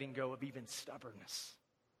means letting go of even stubbornness.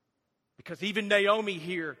 Because even Naomi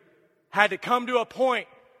here had to come to a point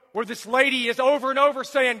where this lady is over and over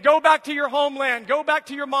saying, go back to your homeland, go back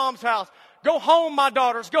to your mom's house, go home, my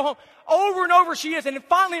daughters, go home. Over and over she is. And then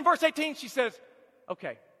finally in verse 18 she says,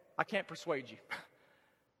 okay, I can't persuade you.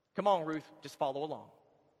 Come on, Ruth, just follow along.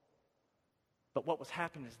 But what was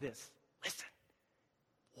happening is this. Listen,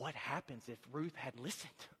 what happens if Ruth had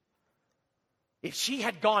listened? If she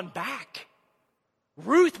had gone back?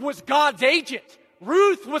 Ruth was God's agent.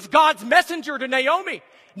 Ruth was God's messenger to Naomi.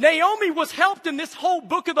 Naomi was helped in this whole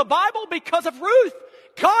book of the Bible because of Ruth.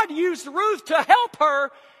 God used Ruth to help her,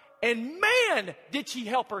 and man, did she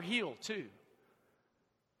help her heal too.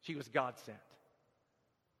 She was God sent.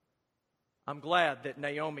 I'm glad that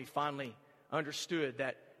Naomi finally understood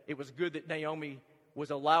that it was good that Naomi was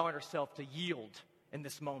allowing herself to yield in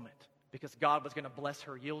this moment, because God was going to bless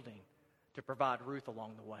her yielding to provide Ruth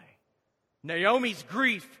along the way. Naomi's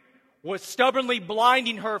grief was stubbornly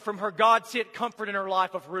blinding her from her God-sent comfort in her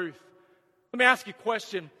life of Ruth. Let me ask you a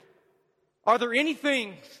question. Are there any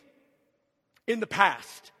things in the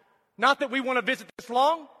past. Not that we want to visit this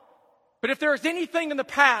long, but if there is anything in the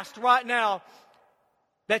past right now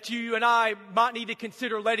that you and I might need to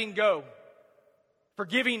consider letting go,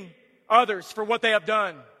 forgiving others for what they have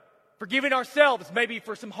done, forgiving ourselves maybe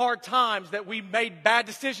for some hard times that we made bad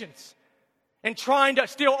decisions, and trying to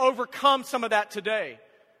still overcome some of that today.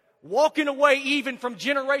 Walking away even from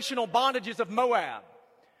generational bondages of Moab.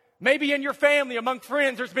 Maybe in your family, among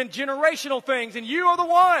friends, there's been generational things, and you are the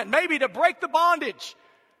one, maybe to break the bondage.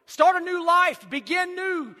 Start a new life, begin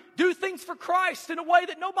new, do things for Christ in a way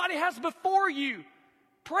that nobody has before you.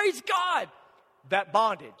 Praise God. That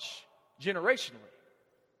bondage, generationally,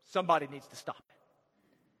 somebody needs to stop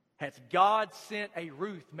it. Has God sent a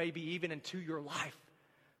Ruth maybe even into your life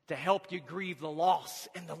to help you grieve the loss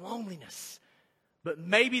and the loneliness? But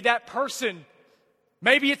maybe that person,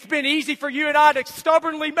 maybe it's been easy for you and I to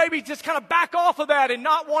stubbornly maybe just kind of back off of that and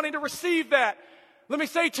not wanting to receive that. Let me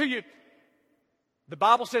say to you, the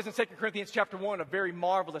Bible says in 2 Corinthians chapter 1, a very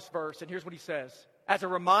marvelous verse, and here's what he says. As a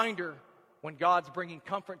reminder, when God's bringing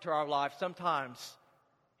comfort to our life, sometimes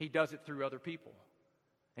he does it through other people.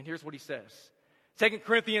 And here's what he says. 2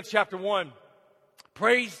 Corinthians chapter 1,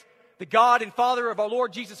 praise the God and Father of our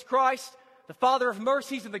Lord Jesus Christ, the Father of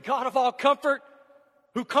mercies and the God of all comfort,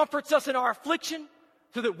 who comforts us in our affliction,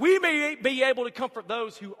 so that we may be able to comfort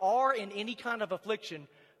those who are in any kind of affliction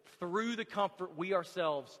through the comfort we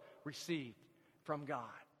ourselves received from God.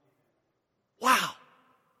 Wow.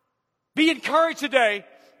 Be encouraged today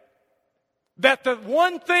that the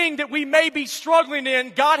one thing that we may be struggling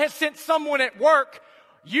in, God has sent someone at work.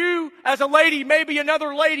 You as a lady, maybe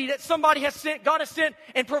another lady that somebody has sent, God has sent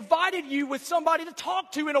and provided you with somebody to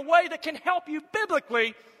talk to in a way that can help you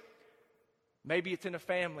biblically. Maybe it's in a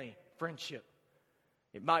family friendship.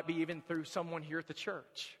 It might be even through someone here at the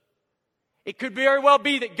church. It could very well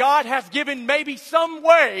be that God has given maybe some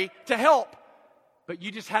way to help. But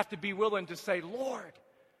you just have to be willing to say, Lord,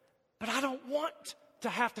 but I don't want to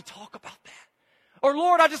have to talk about that. Or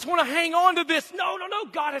Lord, I just want to hang on to this. No.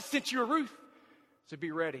 God has sent you a Ruth. So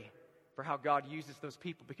be ready for how God uses those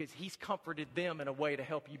people, because he's comforted them in a way to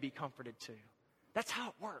help you be comforted too. That's how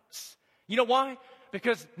it works. You know why?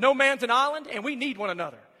 Because no man's an island and we need one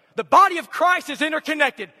another. The body of Christ is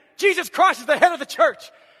interconnected. Jesus Christ is the head of the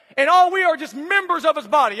church. And all we are just members of his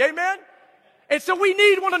body. Amen? And so we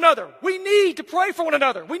need one another. We need to pray for one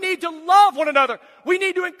another. We need to love one another. We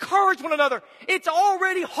need to encourage one another. It's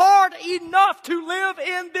already hard enough to live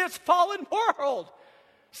in this fallen world.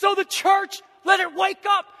 So the church, let it wake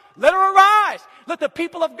up. Let her arise. Let the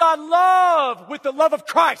people of God love with the love of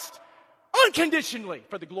Christ unconditionally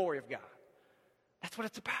for the glory of God. That's what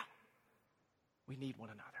it's about. We need one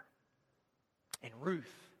another. And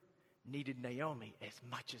Ruth needed Naomi as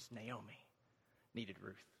much as Naomi needed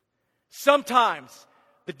Ruth. Sometimes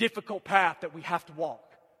the difficult path that we have to walk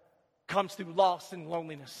comes through loss and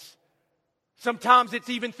loneliness. Sometimes it's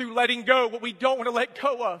even through letting go what we don't want to let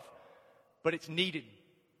go of. But it's needed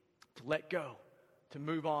to let go, to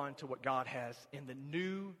move on to what God has in the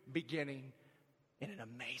new beginning in an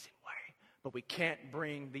amazing way. But we can't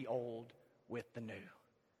bring the old with the new.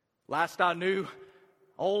 Last I knew,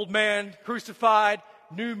 old man crucified,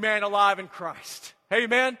 new man alive in Christ.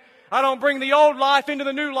 Amen. I don't bring the old life into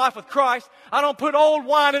the new life with Christ. I don't put old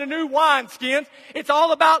wine in a new wineskins. It's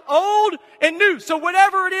all about old and new. So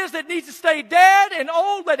whatever it is that needs to stay dead and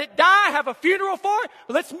old, let it die, have a funeral for it.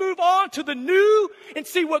 Let's move on to the new and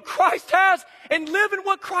see what Christ has and live in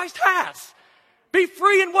what Christ has. Be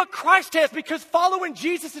free in what Christ has, because following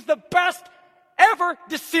Jesus is the best ever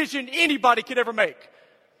decision anybody could ever make.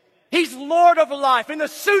 He's Lord of life. And the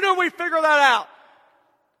sooner we figure that out,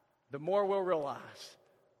 the more we'll realize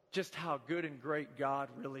just how good and great God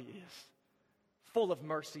really is. Full of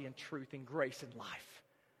mercy and truth and grace and life.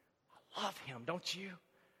 I love him, don't you?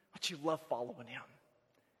 Don't you love following him?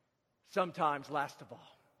 Sometimes, last of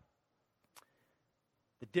all,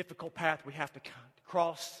 the difficult path we have to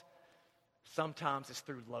cross sometimes is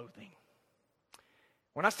through loathing.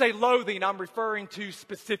 When I say loathing, I'm referring to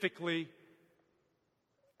specifically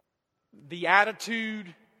the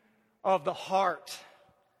attitude of the heart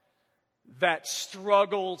that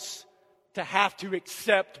struggles to have to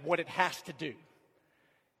accept what it has to do.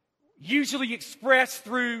 Usually expressed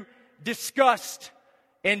through disgust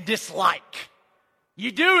and dislike.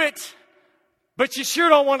 You do it, but you sure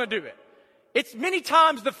don't want to do it. It's many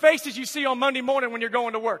times the faces you see on Monday morning when you're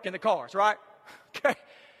going to work in the cars, right? Okay.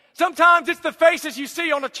 Sometimes it's the faces you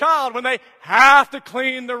see on a child when they have to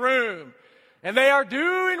clean the room and they are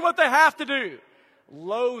doing what they have to do.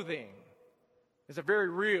 Loathing is a very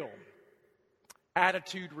real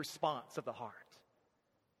attitude response of the heart.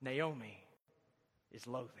 Naomi is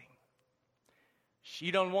loathing. She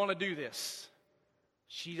don't want to do this.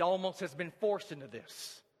 She almost has been forced into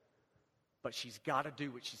this. But she's got to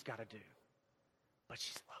do what she's got to do. But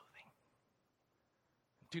she's loathing.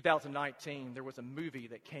 In 2019, there was a movie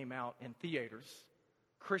that came out in theaters,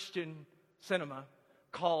 Christian cinema,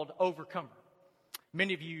 called Overcomer.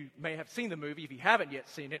 Many of you may have seen the movie. If you haven't yet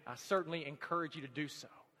seen it, I certainly encourage you to do so.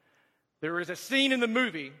 There is a scene in the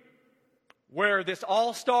movie where this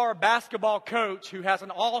all-star basketball coach who has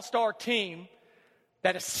an all-star team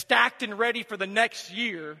that is stacked and ready for the next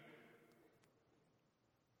year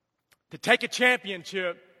to take a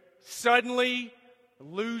championship suddenly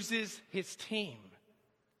loses his team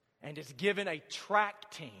and is given a track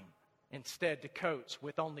team instead to coach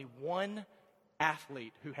with only one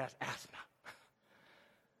athlete who has asthma.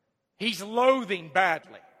 He's loathing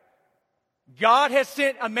badly. God has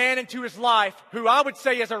sent a man into his life who I would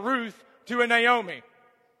say is a Ruth to a Naomi.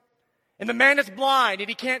 And the man is blind and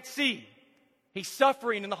he can't see. He's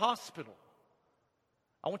suffering in the hospital.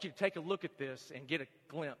 I want you to take a look at this and get a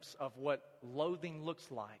glimpse of what loathing looks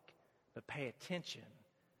like, but pay attention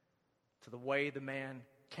to the way the man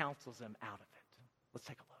counsels him out of it. Let's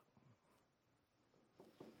take a look.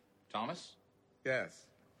 Thomas? Yes.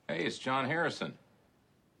 Hey, it's John Harrison.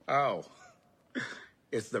 Oh,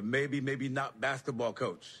 it's the maybe not basketball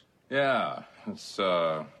coach. Yeah, it's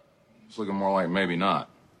looking more like maybe not.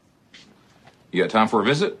 You got time for a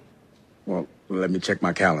visit? Well, let me check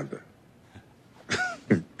my calendar.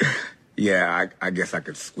 Yeah, I guess I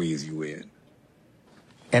could squeeze you in.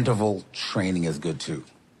 Interval training is good too.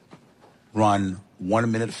 Run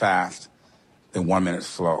 1 minute fast, then 1 minute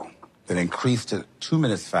slow. Then increase to 2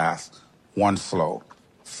 minutes fast, 1 slow.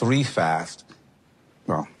 3 fast.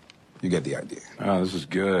 Well, you get the idea. Oh, this is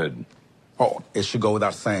good. Oh, it should go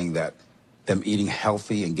without saying that them eating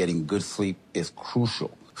healthy and getting good sleep is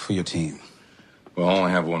crucial for your team. Well, I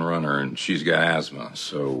only have one runner, and she's got asthma,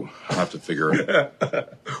 so I'll have to figure it.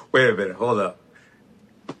 Wait a minute, hold up.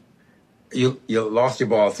 You lost your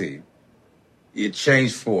ball team. You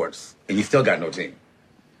changed sports, and you still got no team.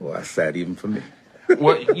 Well, that's sad even for me.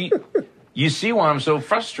 Well, you see why I'm so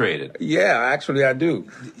frustrated. Yeah, actually I do.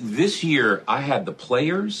 This year, I had the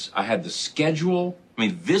players, I had the schedule. I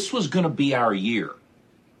mean, this was going to be our year.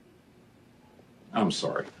 I'm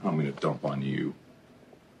sorry. I'm going to dump on you.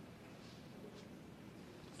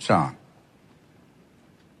 Sean,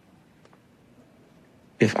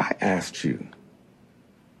 if I asked you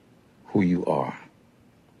who you are,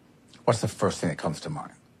 what's the first thing that comes to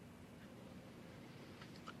mind?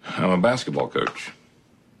 I'm a basketball coach.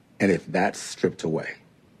 And if that's stripped away?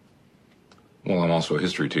 Well, I'm also a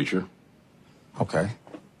history teacher. Okay.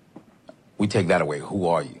 We take that away. Who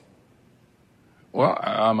are you? Well,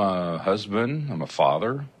 I'm a husband. I'm a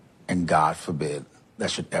father. And God forbid that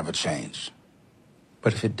should ever change.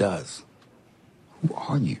 But if it does, who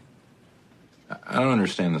are you? I don't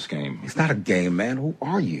understand this game. It's not a game, man. Who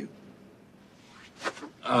are you?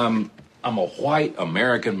 I'm a white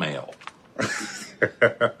American male.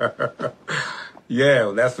 Yeah,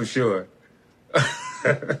 well, that's for sure.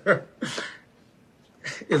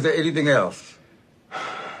 Is there anything else?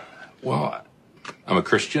 Well, I'm a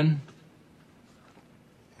Christian.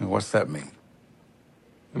 And what's that mean?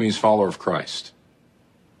 It means follower of Christ.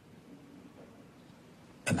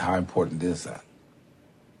 And how important is that?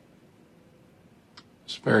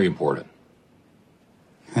 It's very important.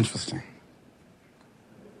 Interesting.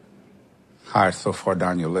 All right, so far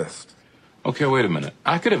down your list. Okay, wait a minute.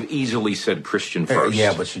 I could have easily said Christian first.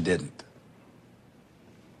 Yeah, but you didn't.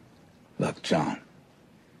 Look, John.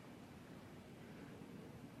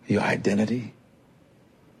 Your identity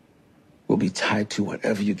will be tied to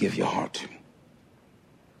whatever you give your heart to.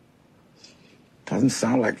 Doesn't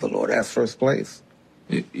sound like the Lord has first place.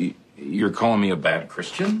 You're calling me a bad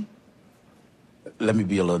Christian? Let me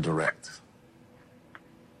be a little direct.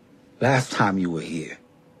 Last time you were here,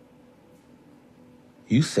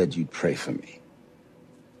 you said you'd pray for me.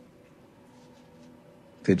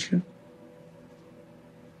 Did you?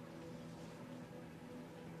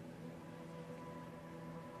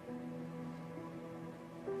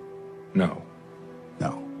 No.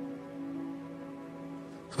 No.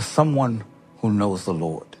 For someone who knows the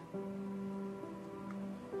Lord,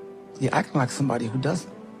 you're acting like somebody who doesn't,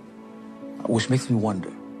 which makes me wonder,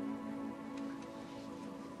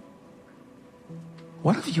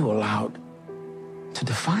 what have you allowed to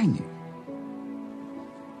define you?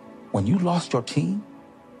 When you lost your team,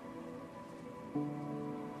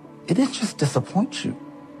 it didn't just disappoint you,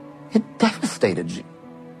 it devastated you.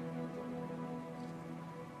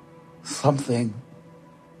 Something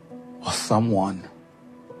or someone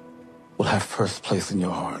will have first place in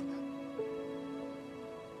your heart.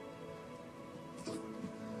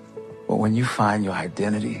 when you find your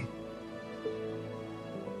identity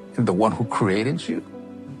in the one who created you,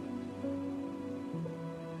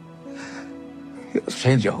 it'll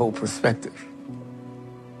change your whole perspective.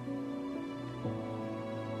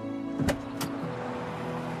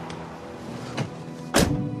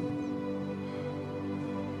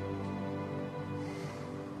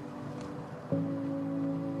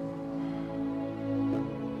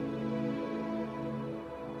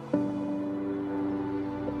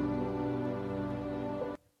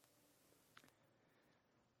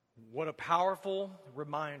 What a powerful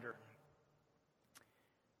reminder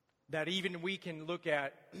that even we can look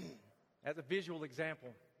at as a visual example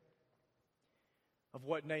of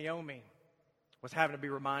what Naomi was having to be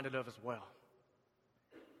reminded of as well.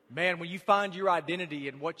 Man, when you find your identity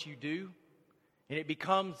in what you do and it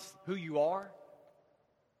becomes who you are,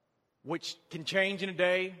 which can change in a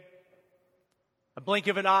day, a blink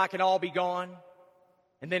of an eye can all be gone,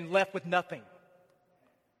 and then left with nothing.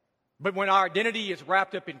 But when our identity is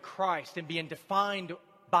wrapped up in Christ and being defined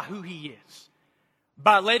by who He is,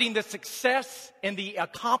 by letting the success and the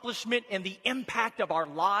accomplishment and the impact of our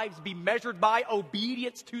lives be measured by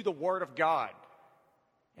obedience to the Word of God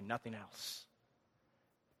and nothing else,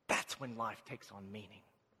 that's when life takes on meaning.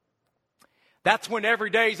 That's when every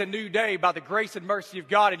day is a new day by the grace and mercy of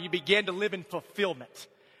God, and you begin to live in fulfillment,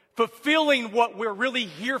 fulfilling what we're really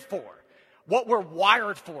here for, what we're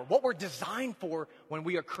wired for, what we're designed for when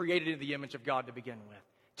we are created in the image of God to begin with,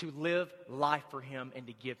 to live life for Him and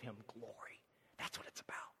to give Him glory. That's what it's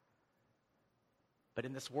about. But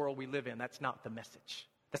in this world we live in, that's not the message.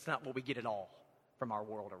 That's not what we get at all from our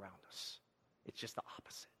world around us. It's just the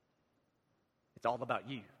opposite. It's all about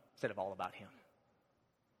you instead of all about Him.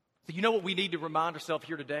 So you know what we need to remind ourselves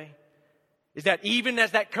here today? Is that even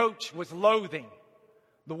as that coach was loathing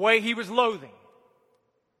the way he was loathing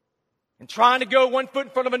and trying to go one foot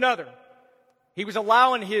in front of another, he was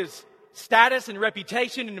allowing his status and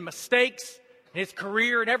reputation and the mistakes and his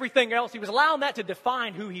career and everything else, he was allowing that to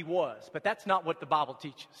define who he was. But that's not what the Bible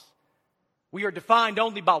teaches. We are defined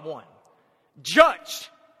only by one, judged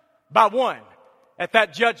by one at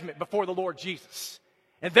that judgment before the Lord Jesus.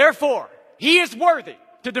 And therefore, He is worthy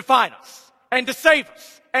to define us and to save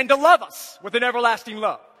us and to love us with an everlasting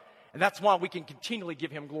love. And that's why we can continually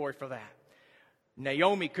give Him glory for that.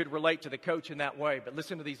 Naomi could relate to the coach in that way, but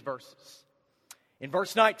listen to these verses. In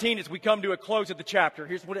verse 19, as we come to a close of the chapter,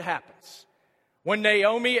 here's what happens. When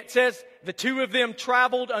Naomi, it says, the two of them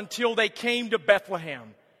traveled until they came to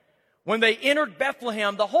Bethlehem. When they entered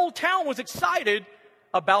Bethlehem, the whole town was excited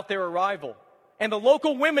about their arrival. And the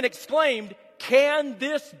local women exclaimed, "Can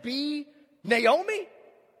this be Naomi?"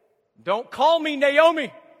 "Don't call me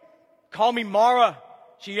Naomi. Call me Mara,"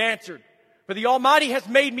 she answered. "For the Almighty has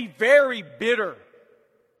made me very bitter.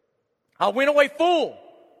 I went away full,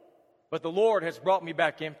 but the Lord has brought me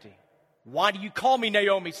back empty. Why do you call me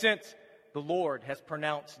Naomi, since the Lord has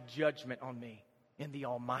pronounced judgment on me and the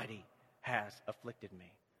Almighty has afflicted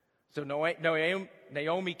me?" So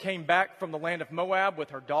Naomi came back from the land of Moab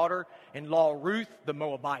with her daughter-in-law Ruth the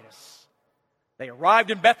Moabitess. They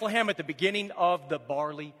arrived in Bethlehem at the beginning of the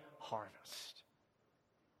barley harvest.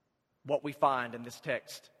 What we find in this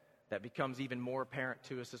text that becomes even more apparent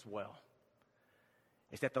to us as well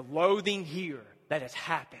is that the loathing here that has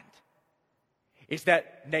happened is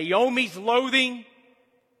that Naomi's loathing,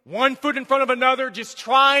 one foot in front of another, just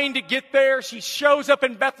trying to get there. She shows up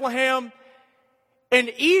in Bethlehem, and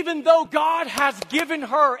even though God has given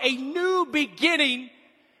her a new beginning,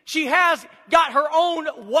 she has got her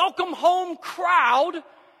own welcome home crowd.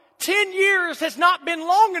 10 years has not been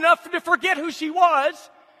long enough to forget who she was.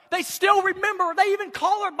 They still remember her. They even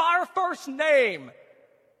call her by her first name.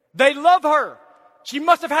 They love her. She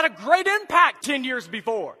must have had a great impact 10 years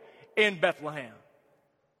before in Bethlehem.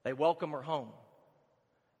 They welcome her home.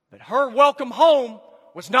 But her welcome home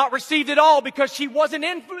was not received at all because she wasn't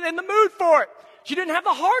in the mood for it. She didn't have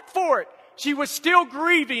the heart for it. She was still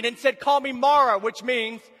grieving and said, "Call me Mara," which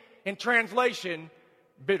means, in translation,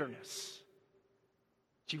 bitterness.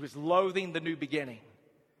 She was loathing the new beginning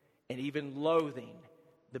and even loathing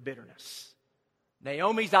the bitterness.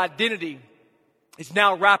 Naomi's identity is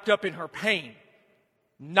now wrapped up in her pain,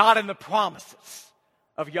 not in the promises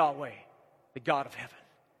of Yahweh, the God of heaven.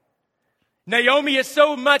 Naomi is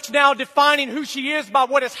so much now defining who she is by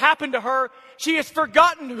what has happened to her. She has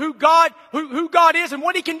forgotten who God is and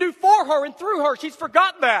what He can do for her and through her. She's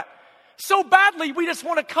forgotten that. So badly, we just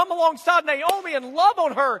want to come alongside Naomi and love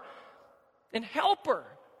on her and help her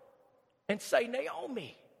and say,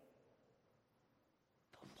 "Naomi,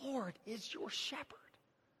 the Lord is your shepherd.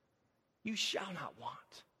 You shall not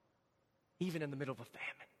want, even in the middle of a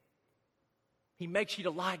famine. He makes you to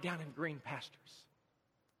lie down in green pastures.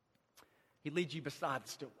 He leads you beside the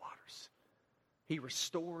still waters. He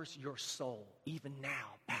restores your soul, even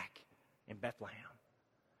now, back in Bethlehem.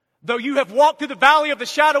 Though you have walked through the valley of the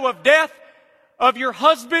shadow of death, of your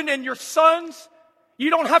husband and your sons, you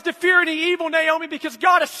don't have to fear any evil, Naomi, because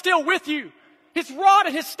God is still with you. His rod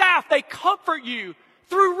and his staff, they comfort you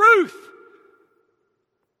through Ruth.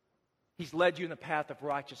 He's led you in the path of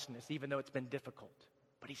righteousness, even though it's been difficult.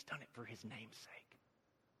 But he's done it for his name's sake.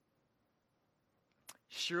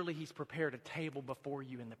 Surely he's prepared a table before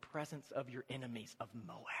you in the presence of your enemies of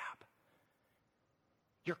Moab.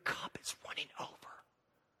 Your cup is running over.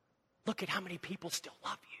 Look at how many people still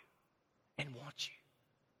love you and want you.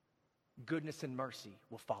 Goodness and mercy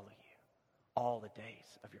will follow you all the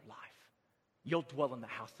days of your life. You'll dwell in the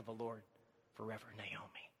house of the Lord forever,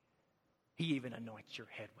 Naomi. He even anoints your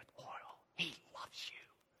head with oil. He loves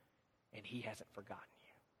you, and he hasn't forgotten you.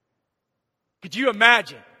 Could you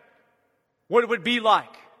imagine what it would be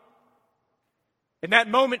like in that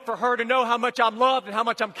moment for her to know how much I'm loved and how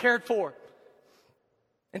much I'm cared for?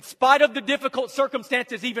 In spite of the difficult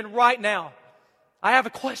circumstances, even right now, I have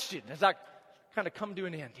a question as I kind of come to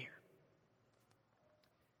an end here.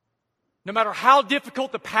 No matter how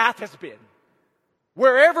difficult the path has been,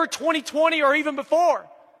 wherever 2020 or even before,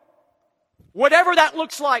 whatever that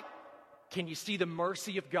looks like, can you see the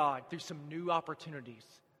mercy of God through some new opportunities,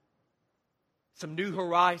 some new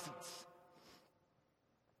horizons,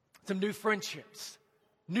 some new friendships,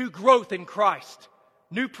 new growth in Christ,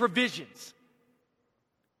 new provisions?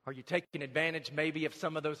 Are you taking advantage maybe of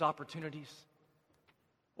some of those opportunities?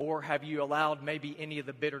 Or have you allowed maybe any of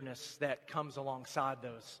the bitterness that comes alongside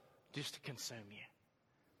those just to consume you?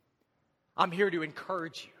 I'm here to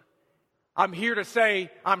encourage you. I'm here to say,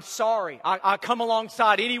 I'm sorry. I come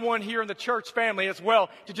alongside anyone here in the church family as well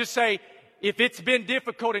to just say, if it's been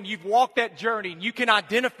difficult and you've walked that journey and you can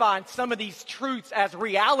identify some of these truths as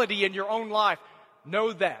reality in your own life,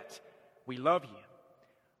 know that we love you.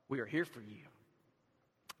 We are here for you.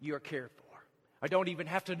 You are cared for. I don't even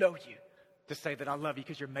have to know you to say that I love you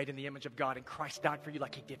because you're made in the image of God and Christ died for you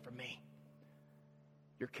like he did for me.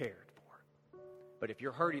 You're cared for. But if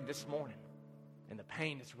you're hurting this morning and the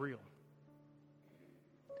pain is real,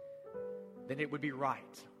 then it would be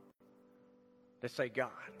right to say, God,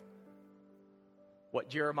 what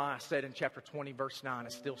Jeremiah said in chapter 20, verse 9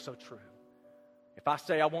 is still so true. If I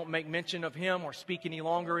say I won't make mention of him or speak any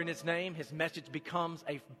longer in his name, his message becomes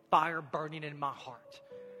a fire burning in my heart.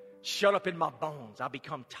 Shut up in my bones. I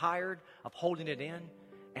become tired of holding it in,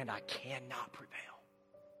 and I cannot prevail.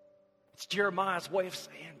 It's Jeremiah's way of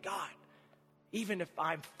saying, God, even if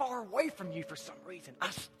I'm far away from you for some reason, I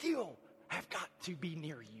still have got to be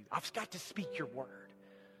near you. I've got to speak your word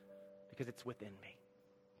because it's within me.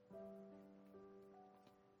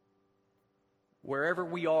 Wherever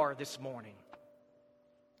we are this morning,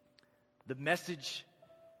 the message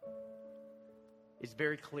is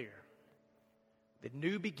very clear. The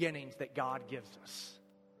new beginnings that God gives us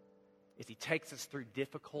is he takes us through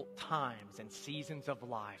difficult times and seasons of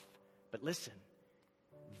life. But listen,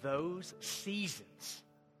 those seasons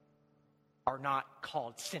are not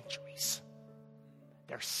called centuries.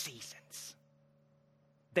 They're seasons.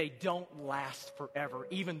 They don't last forever,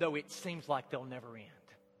 even though it seems like they'll never end.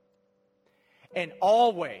 And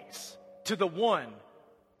always to the one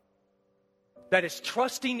that is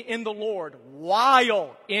trusting in the Lord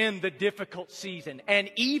while in the difficult season. And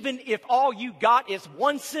even if all you got is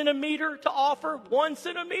 1 centimeter to offer, 1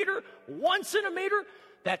 centimeter,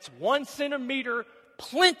 that's 1 centimeter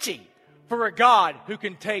plenty for a God who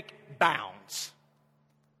can take bounds.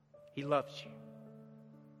 He loves you,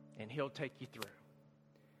 and he'll take you through.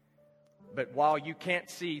 But while you can't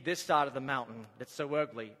see this side of the mountain that's so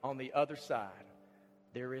ugly, on the other side,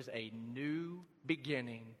 there is a new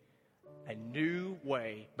beginning, a new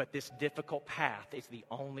way, but this difficult path is the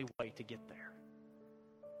only way to get there.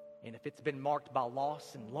 And if it's been marked by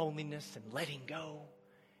loss and loneliness and letting go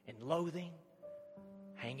and loathing,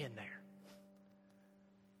 hang in there.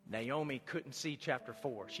 Naomi couldn't see chapter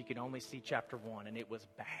 4. She could only see chapter 1, and it was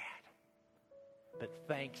bad. But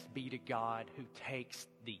thanks be to God who takes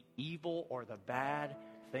the evil or the bad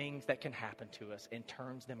things that can happen to us and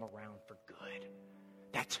turns them around for good.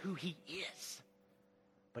 That's who he is.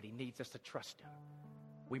 But he needs us to trust him.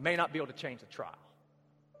 We may not be able to change the trial.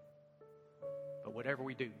 But whatever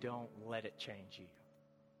we do, don't let it change you.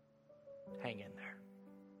 Hang in there.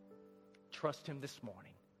 Trust him this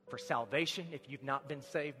morning. For salvation, if you've not been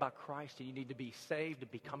saved by Christ and you need to be saved to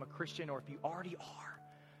become a Christian, or if you already are,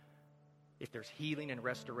 if there's healing and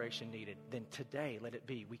restoration needed, then today let it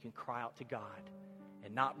be. We can cry out to God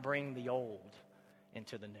and not bring the old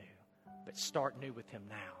into the new, But start new with him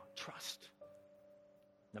now. Trust.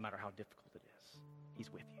 No matter how difficult it is,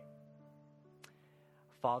 he's with you.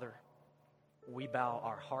 Father, we bow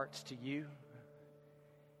our hearts to you,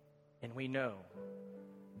 and we know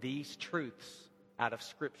these truths out of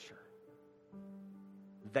Scripture,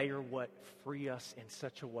 they are what free us in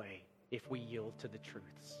such a way if we yield to the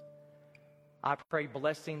truths. I pray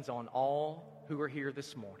blessings on all who are here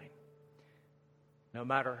this morning. No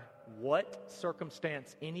matter what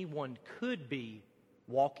circumstance anyone could be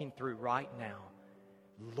walking through right now,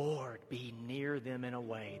 Lord, be near them in a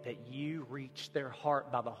way that you reach their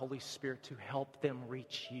heart by the Holy Spirit to help them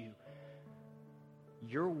reach you.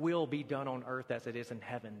 Your will be done on earth as it is in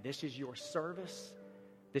heaven. This is your service.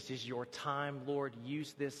 This is your time, Lord.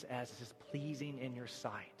 Use this as is pleasing in your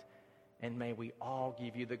sight. And may we all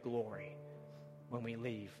give you the glory when we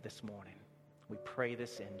leave this morning. We pray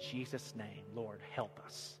this in Jesus' name. Lord, help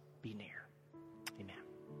us be near. Amen.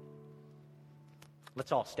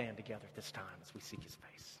 Let's all stand together at this time as we seek his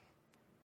face.